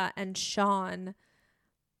Camila and Sean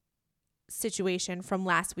situation from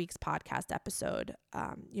last week's podcast episode.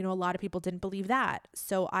 You know, a lot of people didn't believe that.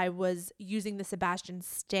 So I was using the Sebastian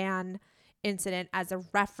Stan incident as a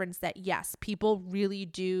reference that, yes, people really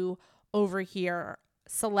do overhear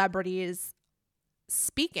celebrities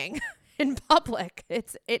speaking in public.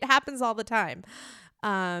 It happens all the time.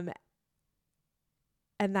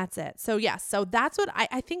 And that's it. So yes, so that's what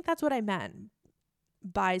I think that's what I meant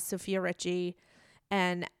by Sophia Ritchie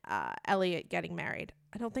and Elliot getting married.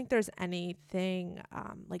 I don't think there's anything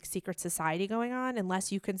like secret society going on,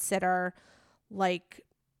 unless you consider like,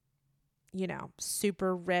 you know,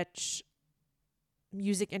 super rich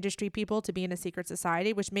music industry people to be in a secret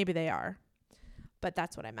society, which maybe they are, but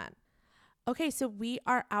that's what I meant. Okay, so we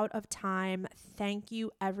are out of time. Thank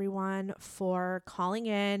you everyone for calling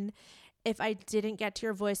in. If I didn't get to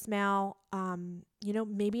your voicemail, you know,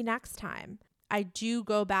 maybe next time. I do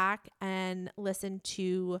go back and listen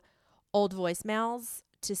to old voicemails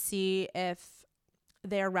to see if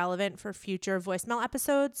they're relevant for future voicemail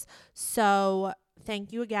episodes. So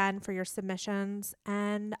thank you again for your submissions,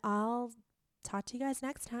 and I'll talk to you guys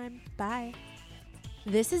next time. Bye.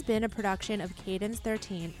 This has been a production of Cadence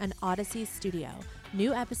 13, an Odyssey studio.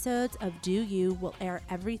 New episodes of Do You will air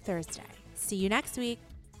every Thursday. See you next week.